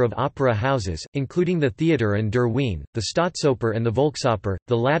number of opera houses, including the Theater an der Wien, the Staatsoper and the Volksoper,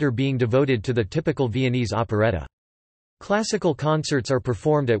 the latter being devoted to the typical Viennese operetta. Classical concerts are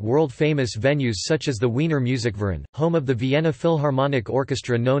performed at world-famous venues such as the Wiener Musikverein, home of the Vienna Philharmonic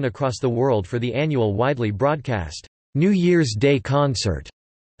Orchestra, known across the world for the annual widely broadcast New Year's Day concert,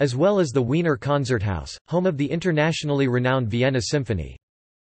 as well as the Wiener Konzerthaus, home of the internationally renowned Vienna Symphony.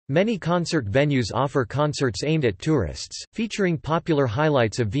 Many concert venues offer concerts aimed at tourists, featuring popular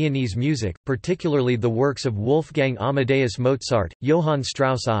highlights of Viennese music, particularly the works of Wolfgang Amadeus Mozart, Johann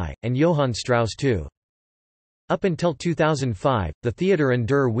Strauss I, and Johann Strauss II. Up until 2005, the Theater an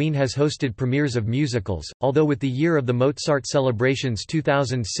der Wien has hosted premieres of musicals, although with the Year of the Mozart celebrations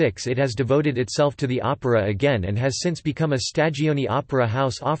 2006 it has devoted itself to the opera again and has since become a Stagione opera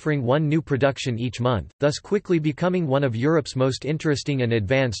house offering one new production each month, thus quickly becoming one of Europe's most interesting and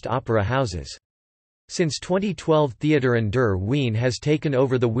advanced opera houses. Since 2012, Theater an der Wien has taken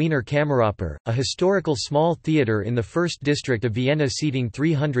over the Wiener Kammeroper, a historical small theatre in the first district of Vienna seating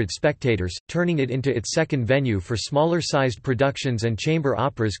 300 spectators, turning it into its second venue for smaller-sized productions and chamber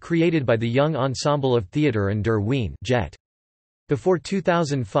operas created by the young ensemble of Theater an der Wien Jet. Before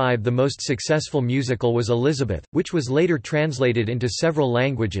 2005, the most successful musical was Elizabeth, which was later translated into several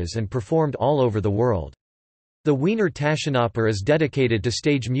languages and performed all over the world. The Wiener Taschenoper is dedicated to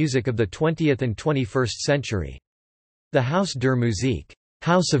stage music of the 20th and 21st century. The Haus der Musik,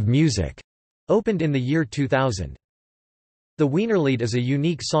 House of Music, opened in the year 2000. The Wienerlied is a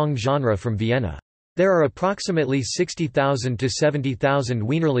unique song genre from Vienna. There are approximately 60,000 to 70,000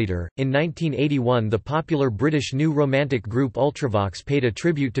 Wienerlieder. In 1981, the popular British new romantic group Ultravox paid a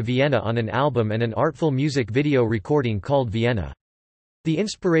tribute to Vienna on an album and an artful music video recording called Vienna. The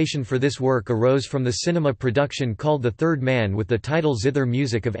inspiration for this work arose from the cinema production called The Third Man with the title Zither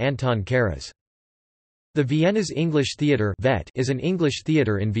music of Anton Karas. The Vienna's English Theatre is an English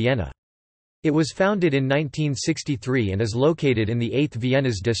theatre in Vienna. It was founded in 1963 and is located in the 8th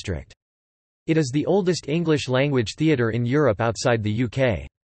Vienna's district. It is the oldest English-language theatre in Europe outside the UK.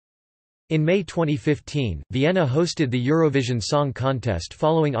 In May 2015, Vienna hosted the Eurovision Song Contest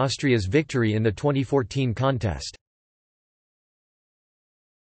following Austria's victory in the 2014 contest.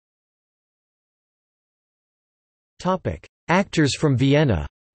 Actors from Vienna.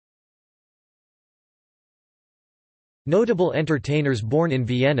 Notable entertainers born in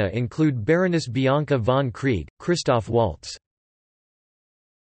Vienna include Baroness Bianca von Krieg, Christoph Waltz.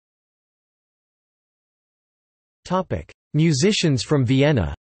 Musicians from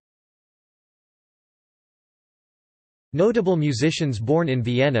Vienna. Notable musicians born in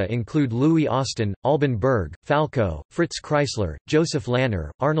Vienna include Louis Austin, Alban Berg, Falco, Fritz Kreisler, Joseph Lanner,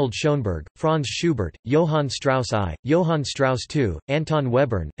 Arnold Schoenberg, Franz Schubert, Johann Strauss I, Johann Strauss II, Anton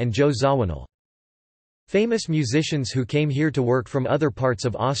Webern, and Joe Zawinul. Famous musicians who came here to work from other parts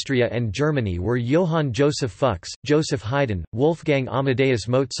of Austria and Germany were Johann Joseph Fuchs, Joseph Haydn, Wolfgang Amadeus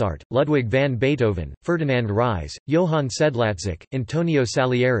Mozart, Ludwig van Beethoven, Ferdinand Ries, Johann Sedlatzik, Antonio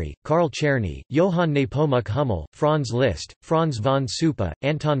Salieri, Karl Czerny, Johann Nepomuk Hummel, Franz Liszt, Franz von Suppe,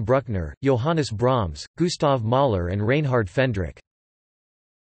 Anton Bruckner, Johannes Brahms, Gustav Mahler and Reinhard Fendrich.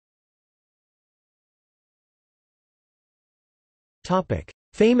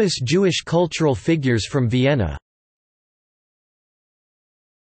 Famous Jewish cultural figures from Vienna.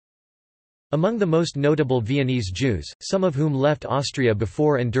 Among the most notable Viennese Jews, some of whom left Austria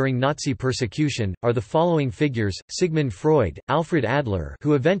before and during Nazi persecution, are the following figures: Sigmund Freud, Alfred Adler,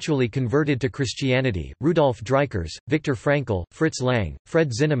 who eventually converted to Christianity, Rudolf Dreikurs, Viktor Frankl, Fritz Lang, Fred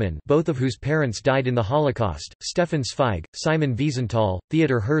Zinnemann, both of whose parents died in the Holocaust, Stefan Zweig, Simon Wiesenthal,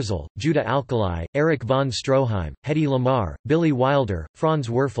 Theodor Herzl, Judah Alkali, Erich von Stroheim, Hedy Lamarr, Billy Wilder, Franz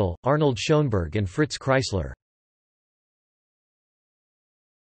Werfel, Arnold Schoenberg and Fritz Kreisler.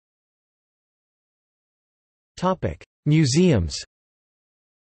 Museums.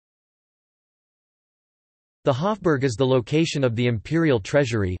 The Hofburg is the location of the imperial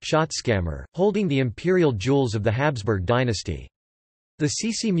treasury Schatzkammer, holding the imperial jewels of the Habsburg dynasty. The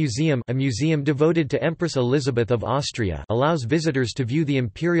Sisi Museum, a museum devoted to Empress Elizabeth of Austria, allows visitors to view the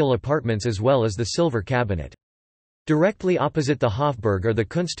imperial apartments as well as the silver cabinet. Directly opposite the Hofburg are the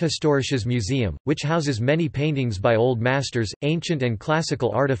Kunsthistorisches Museum, which houses many paintings by old masters, ancient and classical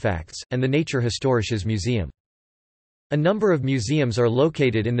artifacts, and the Naturhistorisches Museum. A number of museums are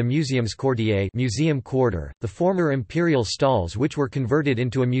located in the Museumsquartier Museum Quarter, the former imperial stalls which were converted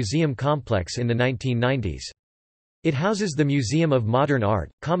into a museum complex in the 1990s. It houses the Museum of Modern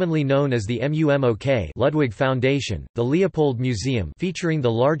Art, commonly known as the MUMOK Ludwig Foundation, the Leopold Museum featuring the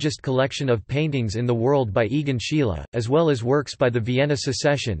largest collection of paintings in the world by Egon Schiele, as well as works by the Vienna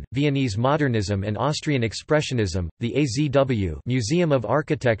Secession, Viennese Modernism and Austrian Expressionism, the AZW Museum of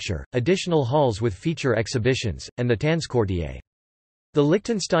Architecture, additional halls with feature exhibitions, and the Tanzquartier. The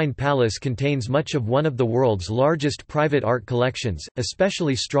Liechtenstein Palace contains much of one of the world's largest private art collections,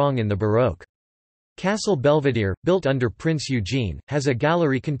 especially strong in the Baroque. Castle Belvedere, built under Prince Eugene, has a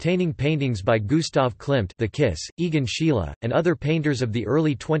gallery containing paintings by Gustav Klimt, The Kiss, Egon Schiele, and other painters of the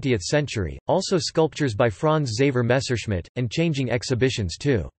early 20th century, also sculptures by Franz Xaver Messerschmidt, and changing exhibitions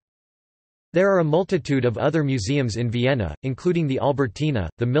too. There are a multitude of other museums in Vienna, including the Albertina,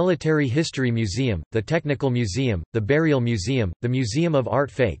 the Military History Museum, the Technical Museum, the Burial Museum, the Museum of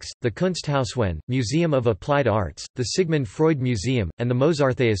Art Fakes, the Kunsthauswein, Museum of Applied Arts, the Sigmund Freud Museum, and the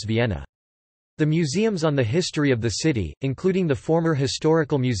Mozarteum Vienna. The museums on the history of the city, including the former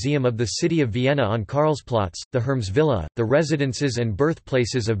Historical Museum of the City of Vienna on Karlsplatz, the Hermes Villa, the residences and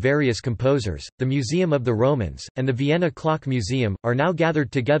birthplaces of various composers, the Museum of the Romans, and the Vienna Clock Museum, are now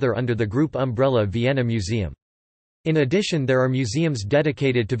gathered together under the group umbrella Vienna Museum. In addition, there are museums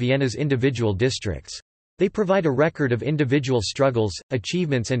dedicated to Vienna's individual districts. They provide a record of individual struggles,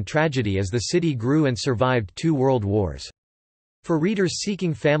 achievements and tragedy as the city grew and survived 2 world wars. For readers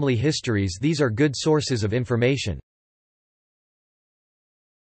seeking family histories, these are good sources of information.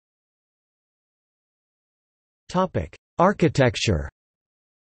 Architecture.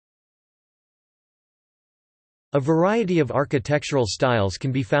 A variety of architectural styles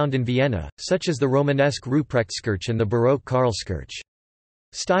can be found in Vienna, such as the Romanesque Ruprechtskirche and the Baroque Karlskirche.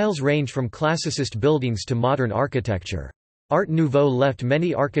 Styles range from classicist buildings to modern architecture. Art Nouveau left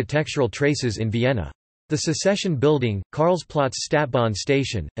many architectural traces in Vienna. The Secession Building, Karlsplatz Stadtbahn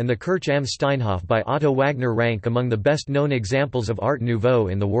Station, and the Kirche am Steinhof by Otto Wagner rank among the best-known examples of Art Nouveau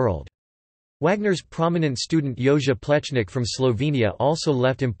in the world. Wagner's prominent student Jože Plečnik from Slovenia also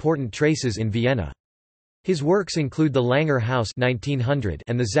left important traces in Vienna. His works include the Langer House 1900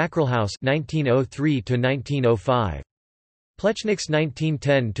 and the Zackralhaus 1903–1905. Plečnik's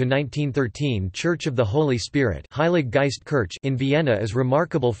 1910–1913 Church of the Holy Spirit Heilig Geist Kirche in Vienna is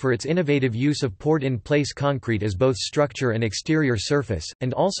remarkable for its innovative use of poured-in-place concrete as both structure and exterior surface,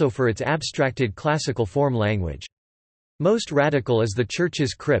 and also for its abstracted classical form language. Most radical is the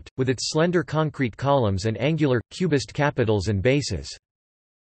church's crypt, with its slender concrete columns and angular, cubist capitals and bases.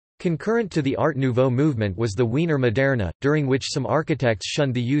 Concurrent to the Art Nouveau movement was the Wiener Moderne, during which some architects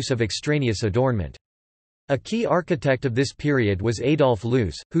shunned the use of extraneous adornment. A key architect of this period was Adolf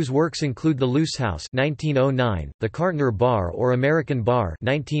Loos, whose works include the Loos House (1909), the Kartner Bar or American Bar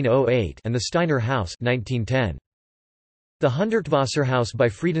 (1908), and the Steiner House (1910). The Hundertwasserhaus by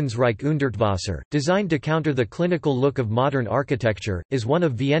Friedensreich Hundertwasser, designed to counter the clinical look of modern architecture, is one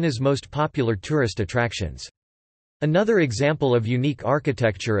of Vienna's most popular tourist attractions. Another example of unique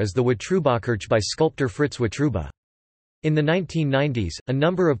architecture is the Wotruba-Kirche by sculptor Fritz Wotruba. In the 1990s, a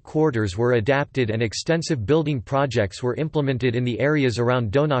number of quarters were adapted and extensive building projects were implemented in the areas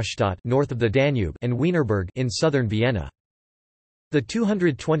around Donaustadt north of the Danube and Wienerberg in southern Vienna. The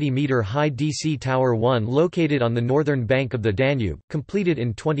 220-meter-high DC Tower 1 located on the northern bank of the Danube, completed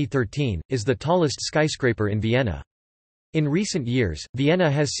in 2013, is the tallest skyscraper in Vienna. In recent years, Vienna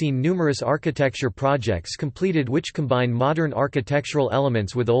has seen numerous architecture projects completed which combine modern architectural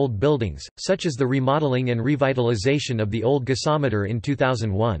elements with old buildings, such as the remodeling and revitalization of the old gasometer in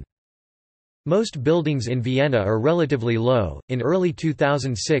 2001. Most buildings in Vienna are relatively low. In early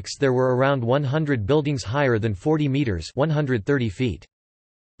 2006 there were around 100 buildings higher than 40 meters, 130 feet.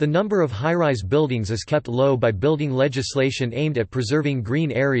 The number of high-rise buildings is kept low by building legislation aimed at preserving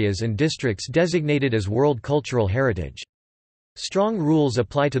green areas and districts designated as World Cultural Heritage. Strong rules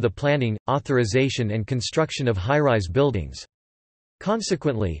apply to the planning, authorization and construction of high-rise buildings.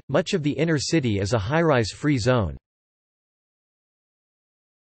 Consequently, much of the inner city is a high-rise free zone.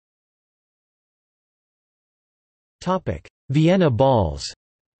 Vienna balls.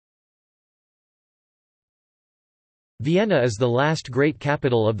 Vienna is the last great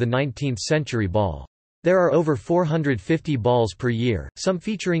capital of the 19th-century ball. There are over 450 balls per year, some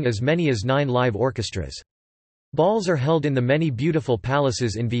featuring as many as 9 live orchestras. Balls are held in the many beautiful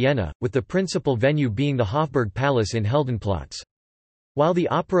palaces in Vienna, with the principal venue being the Hofburg Palace in Heldenplatz. While the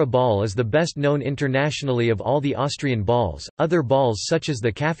Opera Ball is the best known internationally of all the Austrian balls, other balls such as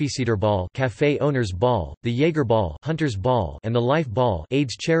the Kaffeesiederball Café Owners Ball, the Jägerball Hunters Ball, and the Life Ball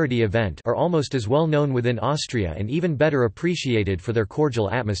AIDS charity event are almost as well known within Austria and even better appreciated for their cordial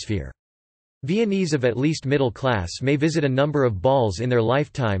atmosphere. Viennese of at least middle class may visit a number of balls in their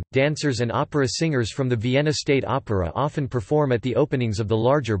lifetime. Dancers and opera singers from the Vienna State Opera often perform at the openings of the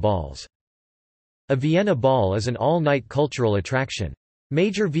larger balls. A Vienna ball is an all-night cultural attraction.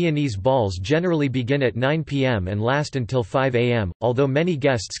 Major Viennese balls generally begin at 9 p.m. and last until 5 a.m., although many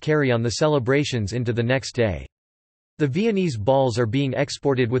guests carry on the celebrations into the next day. The Viennese balls are being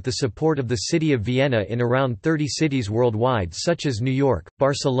exported with the support of the city of Vienna in around 30 cities worldwide such as New York,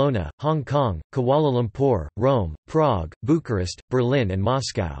 Barcelona, Hong Kong, Kuala Lumpur, Rome, Prague, Bucharest, Berlin and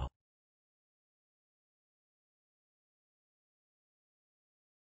Moscow.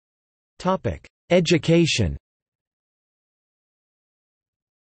 Education.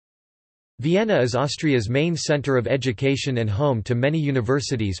 Vienna is Austria's main center of education and home to many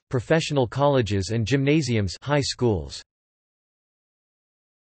universities, professional colleges and gymnasiums, high schools.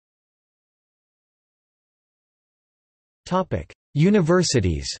 Topic: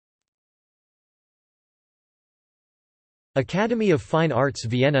 Universities. Academy of Fine Arts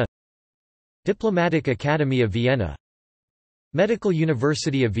Vienna, Diplomatic Academy of Vienna, Medical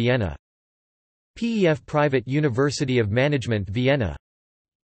University of Vienna, PEF Private University of Management Vienna,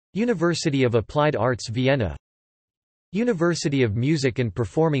 University of Applied Arts Vienna, University of Music and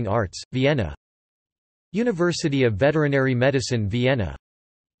Performing Arts, Vienna, University of Veterinary Medicine Vienna,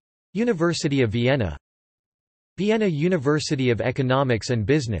 University of Vienna, Vienna University of Economics and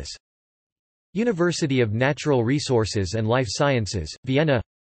Business, University of Natural Resources and Life Sciences, Vienna,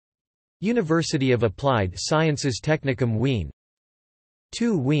 University of Applied Sciences Technicum Wien,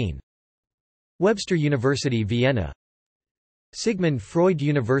 2 Wien, Webster University Vienna, Sigmund Freud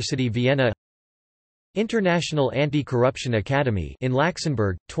University Vienna, International Anti-Corruption Academy in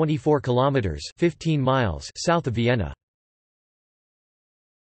Laxenburg, 24 kilometers (15 miles) south of Vienna.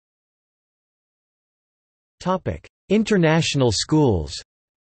 Topic: International schools.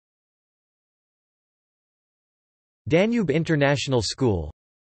 Danube International School,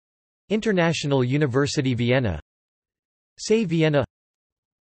 International University Vienna, SAE Vienna,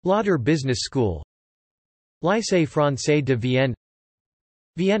 Lauder Business School, Lycée Français de Vienne,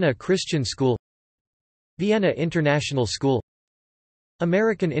 Vienna Christian School, Vienna International School,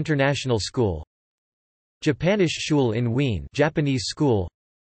 American International School, Japanisch Schule in Wien, Japanese School,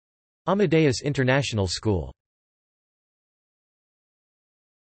 Amadeus International School.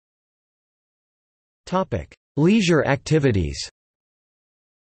 Topic: Leisure activities.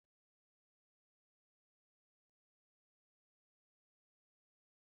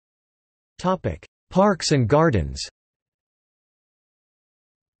 Topic: Parks and gardens.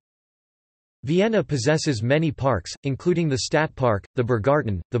 Vienna possesses many parks, including the Stadtpark, the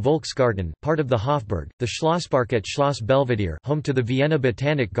Burggarten, the Volksgarten, part of the Hofburg, the Schlosspark at Schloss Belvedere, home to the Vienna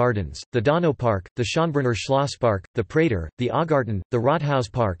Botanic Gardens, the Donaupark, the Schönbrunner Schlosspark, the Prater, the Augarten, the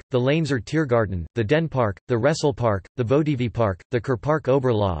Rathauspark, the Laenzer Tiergarten, the Denpark, the Resselpark, the Votivi-Park, the Kurpark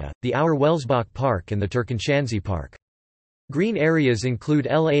Oberlaue, the Auer-Welsbach Park and the Turkenschanze Park. Green areas include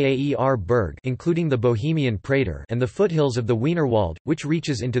Laaer Berg, including the Bohemian Prater, and the foothills of the Wienerwald, which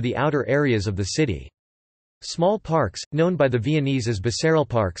reaches into the outer areas of the city. Small parks, known by the Viennese as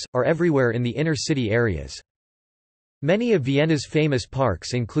Passerellparks, are everywhere in the inner city areas. Many of Vienna's famous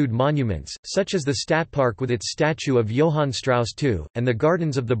parks include monuments, such as the Stadtpark with its statue of Johann Strauss II, and the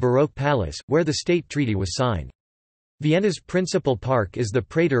gardens of the Baroque Palace, where the State Treaty was signed. Vienna's principal park is the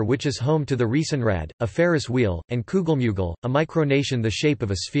Prater, which is home to the Riesenrad, a Ferris wheel, and Kugelmugel, a micronation the shape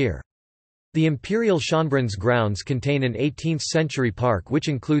of a sphere. The Imperial Schönbrunns grounds contain an 18th-century park which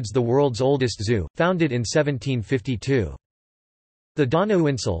includes the world's oldest zoo, founded in 1752. The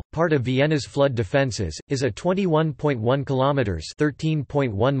Donauinsel, part of Vienna's flood defences, is a 21.1 kilometres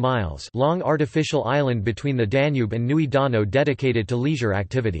 (13.1 miles) long artificial island between the Danube and Neue Donau dedicated to leisure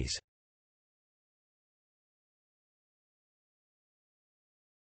activities.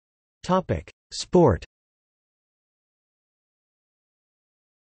 Sport.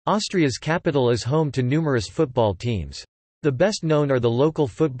 Austria's capital is home to numerous football teams. The best known are the local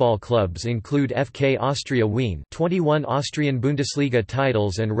football clubs include FK Austria Wien, 21 Austrian Bundesliga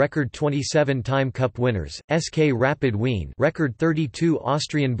titles and record 27-time cup winners, SK Rapid Wien, record 32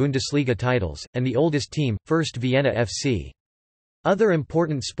 Austrian Bundesliga titles, and the oldest team, First Vienna FC. Other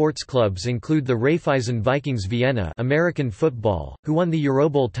important sports clubs include the Raiffeisen Vikings Vienna, American football, who won the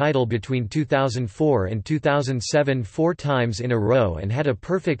Eurobowl title between 2004 and 2007 4 times in a row and had a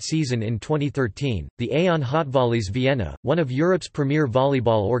perfect season in 2013, the Aon Hotvolleys Vienna, one of Europe's premier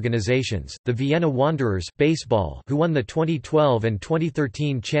volleyball organizations, the Vienna Wanderers baseball, who won the 2012 and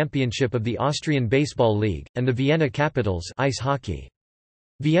 2013 championship of the Austrian Baseball League, and the Vienna Capitals ice hockey.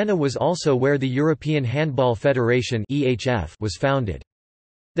 Vienna was also where the European Handball Federation (EHF) was founded.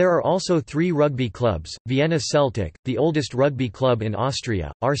 There are also 3 rugby clubs, Vienna Celtic, the oldest rugby club in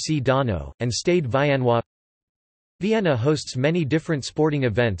Austria, RC Donau, and Stade Viennois. Vienna hosts many different sporting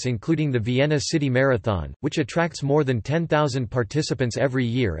events including the Vienna City Marathon, which attracts more than 10,000 participants every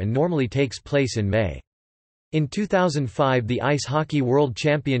year and normally takes place in May. In 2005 the Ice Hockey World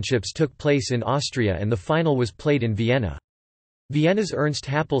Championships took place in Austria and the final was played in Vienna. Vienna's Ernst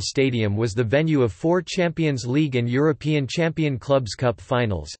Happel Stadium was the venue of 4 Champions League and European Champion Clubs Cup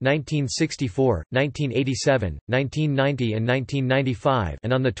finals 1964, 1987, 1990 and 1995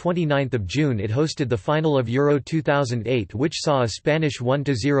 and on 29 June it hosted the final of Euro 2008 which saw a Spanish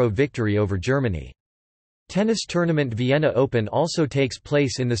 1-0 victory over Germany. Tennis tournament Vienna Open also takes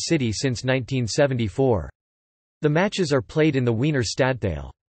place in the city since 1974. The matches are played in the Wiener Stadthalle.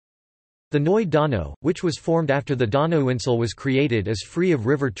 The Neue Donau, which was formed after the Donauinsel was created, is free of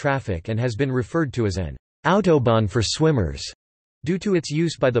river traffic and has been referred to as an Autobahn for swimmers, due to its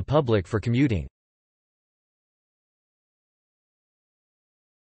use by the public for commuting.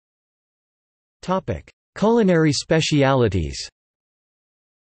 Culinary specialities.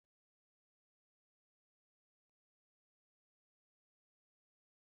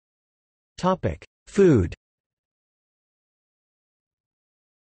 Food.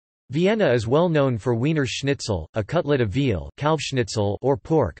 Vienna is well known for Wiener Schnitzel, a cutlet of veal Kalbschnitzel or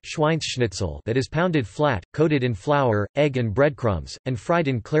pork Schweinsschnitzel that is pounded flat, coated in flour, egg and breadcrumbs, and fried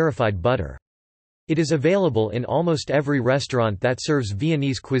in clarified butter. It is available in almost every restaurant that serves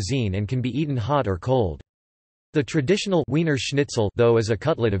Viennese cuisine and can be eaten hot or cold. The traditional Wiener Schnitzel, though, is a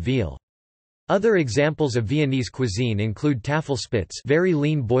cutlet of veal. Other examples of Viennese cuisine include Tafelspitz, very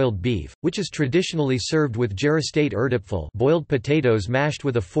lean boiled beef, which is traditionally served with Geröstate Erdäpfel, boiled potatoes mashed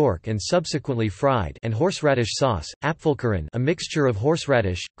with a fork and subsequently fried, and horseradish sauce, Apfelkuchen, a mixture of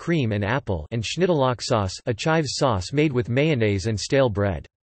horseradish, cream and apple, and Schnittlauch sauce, a chives sauce made with mayonnaise and stale bread.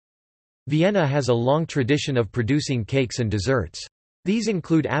 Vienna has a long tradition of producing cakes and desserts. These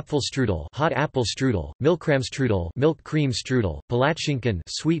include Apfelstrudel, hot apple strudel, Milchcremstrudel, milk cream strudel, Palatschinken,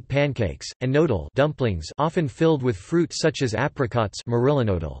 sweet pancakes, and Knödel, dumplings, often filled with fruit such as apricots,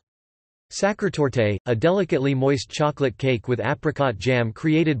 Marillenknödel. Sachertorte, a delicately moist chocolate cake with apricot jam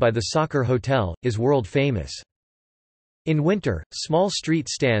created by the Sacher Hotel, is world famous. In winter, small street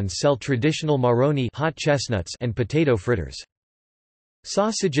stands sell traditional maroni, hot chestnuts, and potato fritters.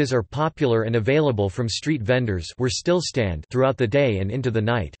 Sausages are popular and available from street vendors throughout the day and into the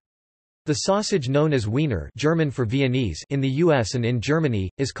night. The sausage known as Wiener, German for Viennese, in the US and in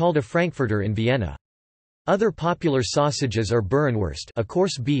Germany, is called a Frankfurter in Vienna. Other popular sausages are Bärenwurst, a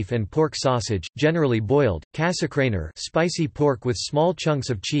coarse beef and pork sausage, generally boiled, Käsekrainer, spicy pork with small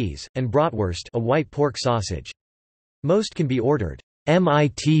chunks of cheese, and Bratwurst, a white pork sausage. Most can be ordered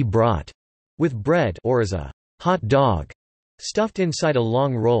mit Brat with bread or as a hot dog stuffed inside a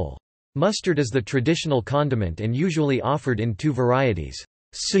long roll. Mustard is the traditional condiment and usually offered in 2 varieties: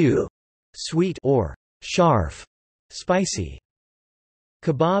 süß, sweet, or scharf, spicy.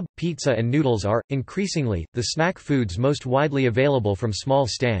 Kebab, pizza and noodles are, increasingly, the snack foods most widely available from small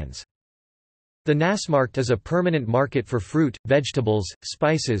stands. The Nassmarkt is a permanent market for fruit, vegetables,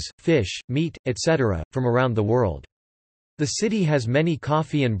 spices, fish, meat, etc., from around the world. The city has many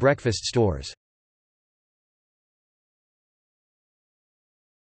coffee and breakfast stores.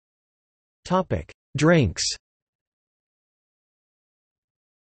 Drinks.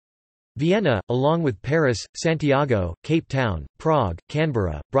 Vienna, along with Paris, Santiago, Cape Town, Prague,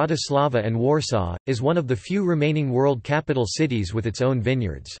 Canberra, Bratislava and Warsaw, is one of the few remaining world capital cities with its own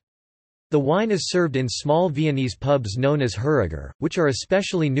vineyards. The wine is served in small Viennese pubs known as Heuriger, which are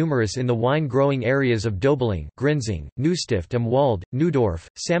especially numerous in the wine-growing areas of Dobeling, Grinzing, Neustift am Wald, Neudorf,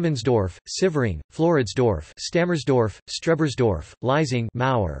 Sammensdorf, Sievering, Floridsdorf, Stammersdorf, Strebersdorf, Leising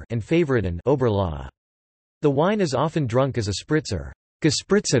Mauer, and Favoriten Oberla. The wine is often drunk as a spritzer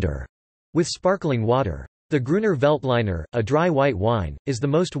Gespritzter, with sparkling water. The Gruner Veltliner, a dry white wine, is the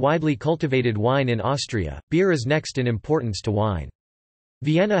most widely cultivated wine in Austria. Beer is next in importance to wine.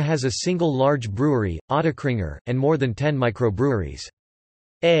 Vienna has a single large brewery, Ottakringer, and more than 10 microbreweries.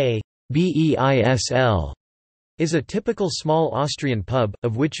 A Beisl is a typical small Austrian pub,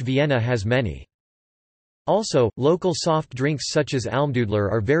 of which Vienna has many. Also, local soft drinks such as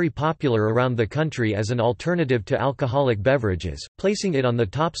Almdudler are very popular around the country as an alternative to alcoholic beverages, placing it on the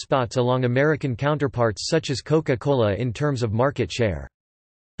top spots along American counterparts such as Coca-Cola in terms of market share.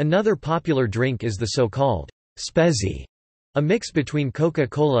 Another popular drink is the so-called Spezi, a mix between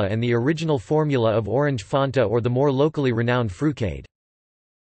Coca-Cola and the original formula of orange Fanta or the more locally renowned Frucade.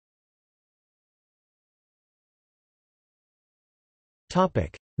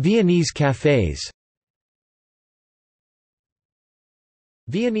 Viennese cafés.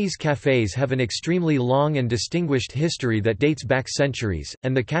 Viennese cafés have an extremely long and distinguished history that dates back centuries,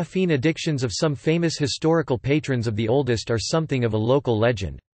 and the caffeine addictions of some famous historical patrons of the oldest are something of a local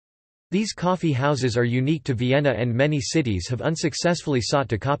legend. These coffee houses are unique to Vienna, and many cities have unsuccessfully sought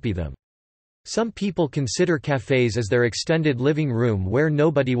to copy them. Some people consider cafés as their extended living room where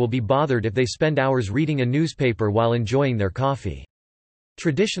nobody will be bothered if they spend hours reading a newspaper while enjoying their coffee.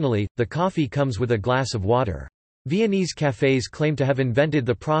 Traditionally, the coffee comes with a glass of water. Viennese cafés claim to have invented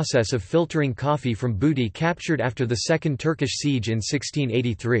the process of filtering coffee from booty captured after the Second Turkish Siege in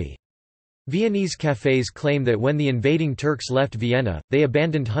 1683. Viennese cafés claim that when the invading Turks left Vienna, they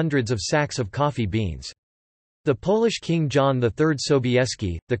abandoned hundreds of sacks of coffee beans. The Polish King John III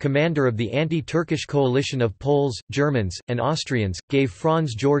Sobieski, the commander of the anti-Turkish coalition of Poles, Germans, and Austrians, gave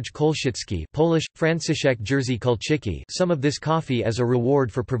Franz George Kolszycki (Polish: Franciszek Jerzy Kolczycki) some of this coffee as a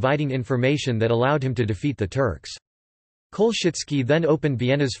reward for providing information that allowed him to defeat the Turks. Kolszycki then opened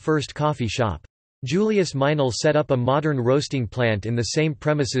Vienna's first coffee shop. Julius Meinl set up a modern roasting plant in the same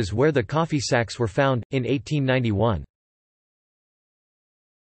premises where the coffee sacks were found, in 1891.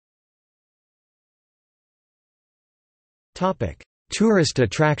 Tourist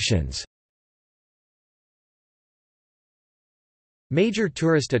attractions. Major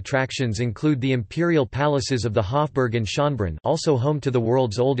tourist attractions include the imperial palaces of the Hofburg and Schönbrunn, also home to the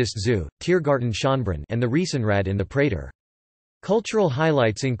world's oldest zoo, Tiergarten Schönbrunn, and the Riesenrad in the Prater. Cultural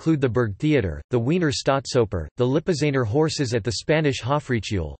highlights include the Burg Theater, the Wiener Staatsoper, the Lipizzaner horses at the Spanish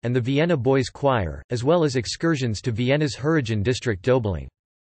Hofreitschule, and the Vienna Boys Choir, as well as excursions to Vienna's Heurigen district Dobeling.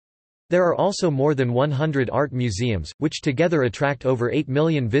 There are also more than 100 art museums, which together attract over 8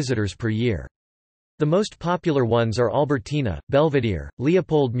 million visitors per year. The most popular ones are Albertina, Belvedere,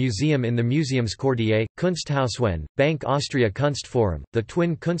 Leopold Museum in the Museumsquartier, Kunsthauswein, Bank Austria Kunstforum, the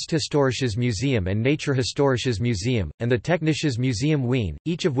Twin Kunsthistorisches Museum and Naturhistorisches Museum, and the Technisches Museum Wien,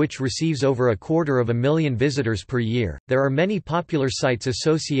 each of which receives over 250,000 visitors per year. There are many popular sites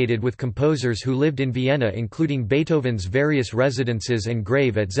associated with composers who lived in Vienna, including Beethoven's various residences and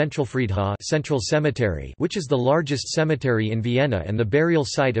grave at Zentralfriedhof, Central Cemetery, which is the largest cemetery in Vienna and the burial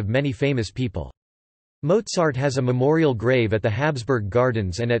site of many famous people. Mozart has a memorial grave at the Habsburg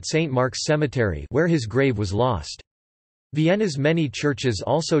Gardens and at St. Mark's Cemetery, where his grave was lost. Vienna's many churches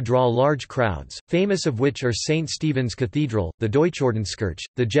also draw large crowds, famous of which are St. Stephen's Cathedral, the Deutschordenskirche,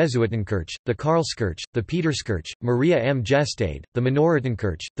 the Jesuitenkirche, the Karlskirche, the Peterskirche, Maria am Gestade, the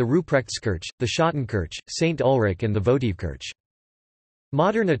Minoritenkirche, the Ruprechtskirche, the Schottenkirche, St. Ulrich and the Votivkirche.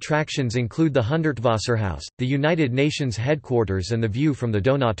 Modern attractions include the Hundertwasserhaus, the United Nations headquarters and the view from the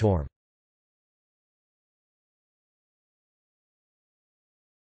Donauturm.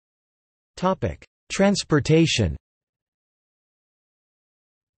 Transportation.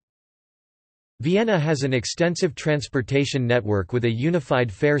 Vienna has an extensive transportation network with a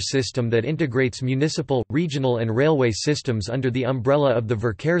unified fare system that integrates municipal, regional and railway systems under the umbrella of the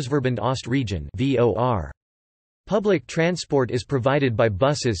Verkehrsverbund Ost-Region (VOR). Public transport is provided by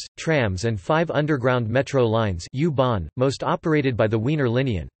buses, trams and 5 underground metro lines U-Bahn, most operated by the Wiener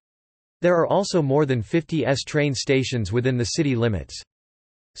Linien. There are also more than 50 S-train stations within the city limits.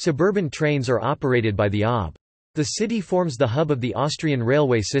 Suburban trains are operated by the OB. The city forms the hub of the Austrian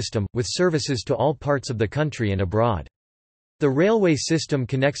railway system, with services to all parts of the country and abroad. The railway system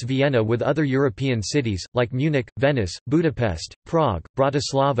connects Vienna with other European cities, like Munich, Venice, Budapest, Prague,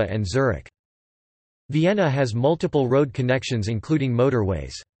 Bratislava and Zurich. Vienna has multiple road connections including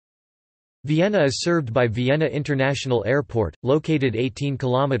motorways. Vienna is served by Vienna International Airport, located 18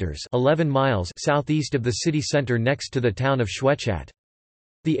 kilometers (11 miles) southeast of the city center next to the town of Schwechat.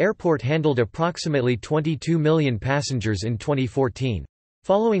 The airport handled approximately 22 million passengers in 2014.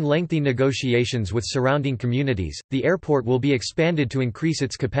 Following lengthy negotiations with surrounding communities, the airport will be expanded to increase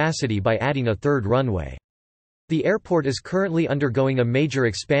its capacity by adding a third runway. The airport is currently undergoing a major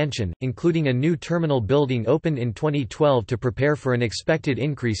expansion, including a new terminal building opened in 2012 to prepare for an expected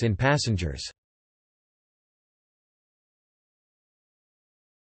increase in passengers.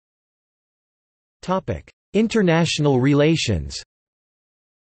 International relations.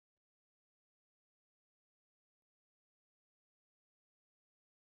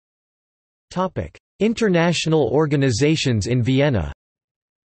 International organizations in Vienna.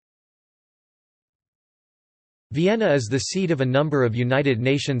 Vienna is the seat of a number of United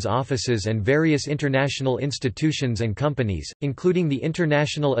Nations offices and various international institutions and companies, including the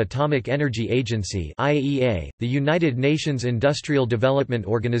International Atomic Energy Agency (IAEA), the United Nations Industrial Development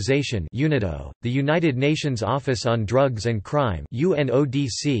Organization (UNIDO), the United Nations Office on Drugs and Crime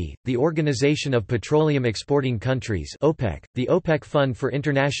 (UNODC), the Organization of Petroleum Exporting Countries (OPEC), the OPEC Fund for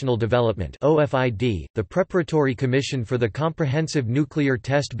International Development (OFID), the Preparatory Commission for the Comprehensive Nuclear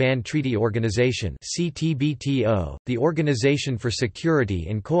Test Ban Treaty Organization (CTBT), the Organization for Security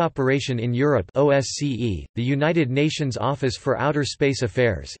and Cooperation in Europe (OSCE), the United Nations Office for Outer Space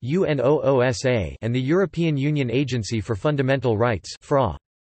Affairs (UNOOSA), and the European Union Agency for Fundamental Rights (FRA).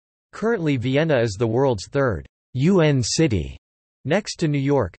 Currently, Vienna is the world's third UN city, next to New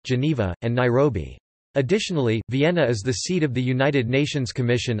York, Geneva, and Nairobi. Additionally, Vienna is the seat of the United Nations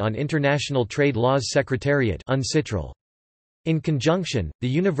Commission on International Trade Law's Secretariat (UNCITRAL). In conjunction, the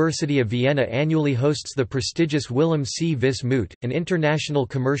University of Vienna annually hosts the prestigious Willem C. Vis Moot, an international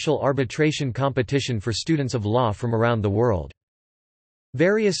commercial arbitration competition for students of law from around the world.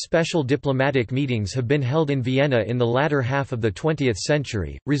 Various special diplomatic meetings have been held in Vienna in the latter half of the 20th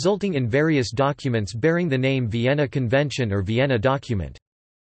century, resulting in various documents bearing the name Vienna Convention or Vienna Document.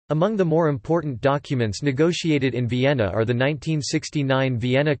 Among the more important documents negotiated in Vienna are the 1969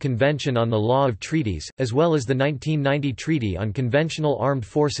 Vienna Convention on the Law of Treaties, as well as the 1990 Treaty on Conventional Armed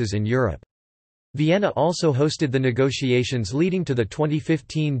Forces in Europe. Vienna also hosted the negotiations leading to the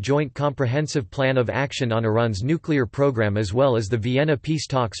 2015 Joint Comprehensive Plan of Action on Iran's nuclear program as well as the Vienna peace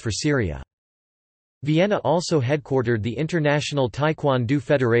talks for Syria. Vienna also headquartered the International Taekwondo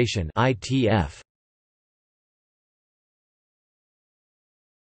Federation (ITF).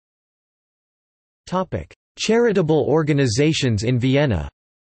 Charitable organizations in Vienna.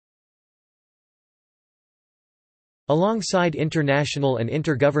 Alongside international and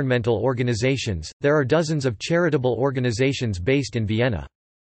intergovernmental organizations, there are dozens of charitable organizations based in Vienna.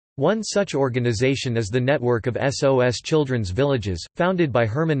 One such organization is the network of SOS Children's Villages, founded by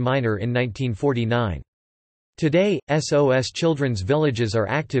Hermann Meiner in 1949. Today, SOS Children's Villages are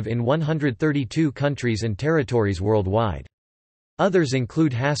active in 132 countries and territories worldwide. Others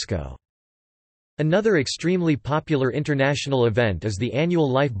include HASCO. Another extremely popular international event is the annual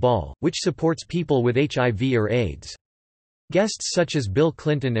Life Ball, which supports people with HIV or AIDS. Guests such as Bill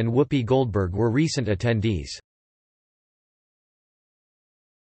Clinton and Whoopi Goldberg were recent attendees.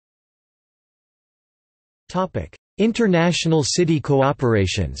 International city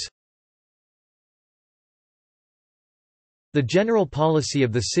cooperations. The general policy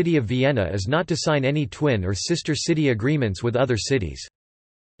of the city of Vienna is not to sign any twin or sister city agreements with other cities.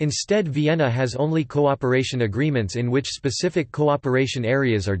 Instead, Vienna has only cooperation agreements in which specific cooperation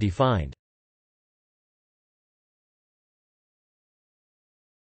areas are defined.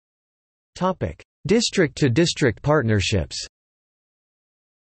 District-to-district partnerships.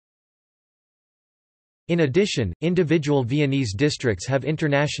 In addition, individual Viennese districts have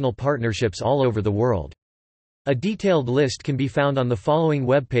international partnerships all over the world. A detailed list can be found on the following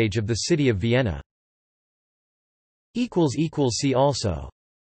webpage of the city of Vienna. See also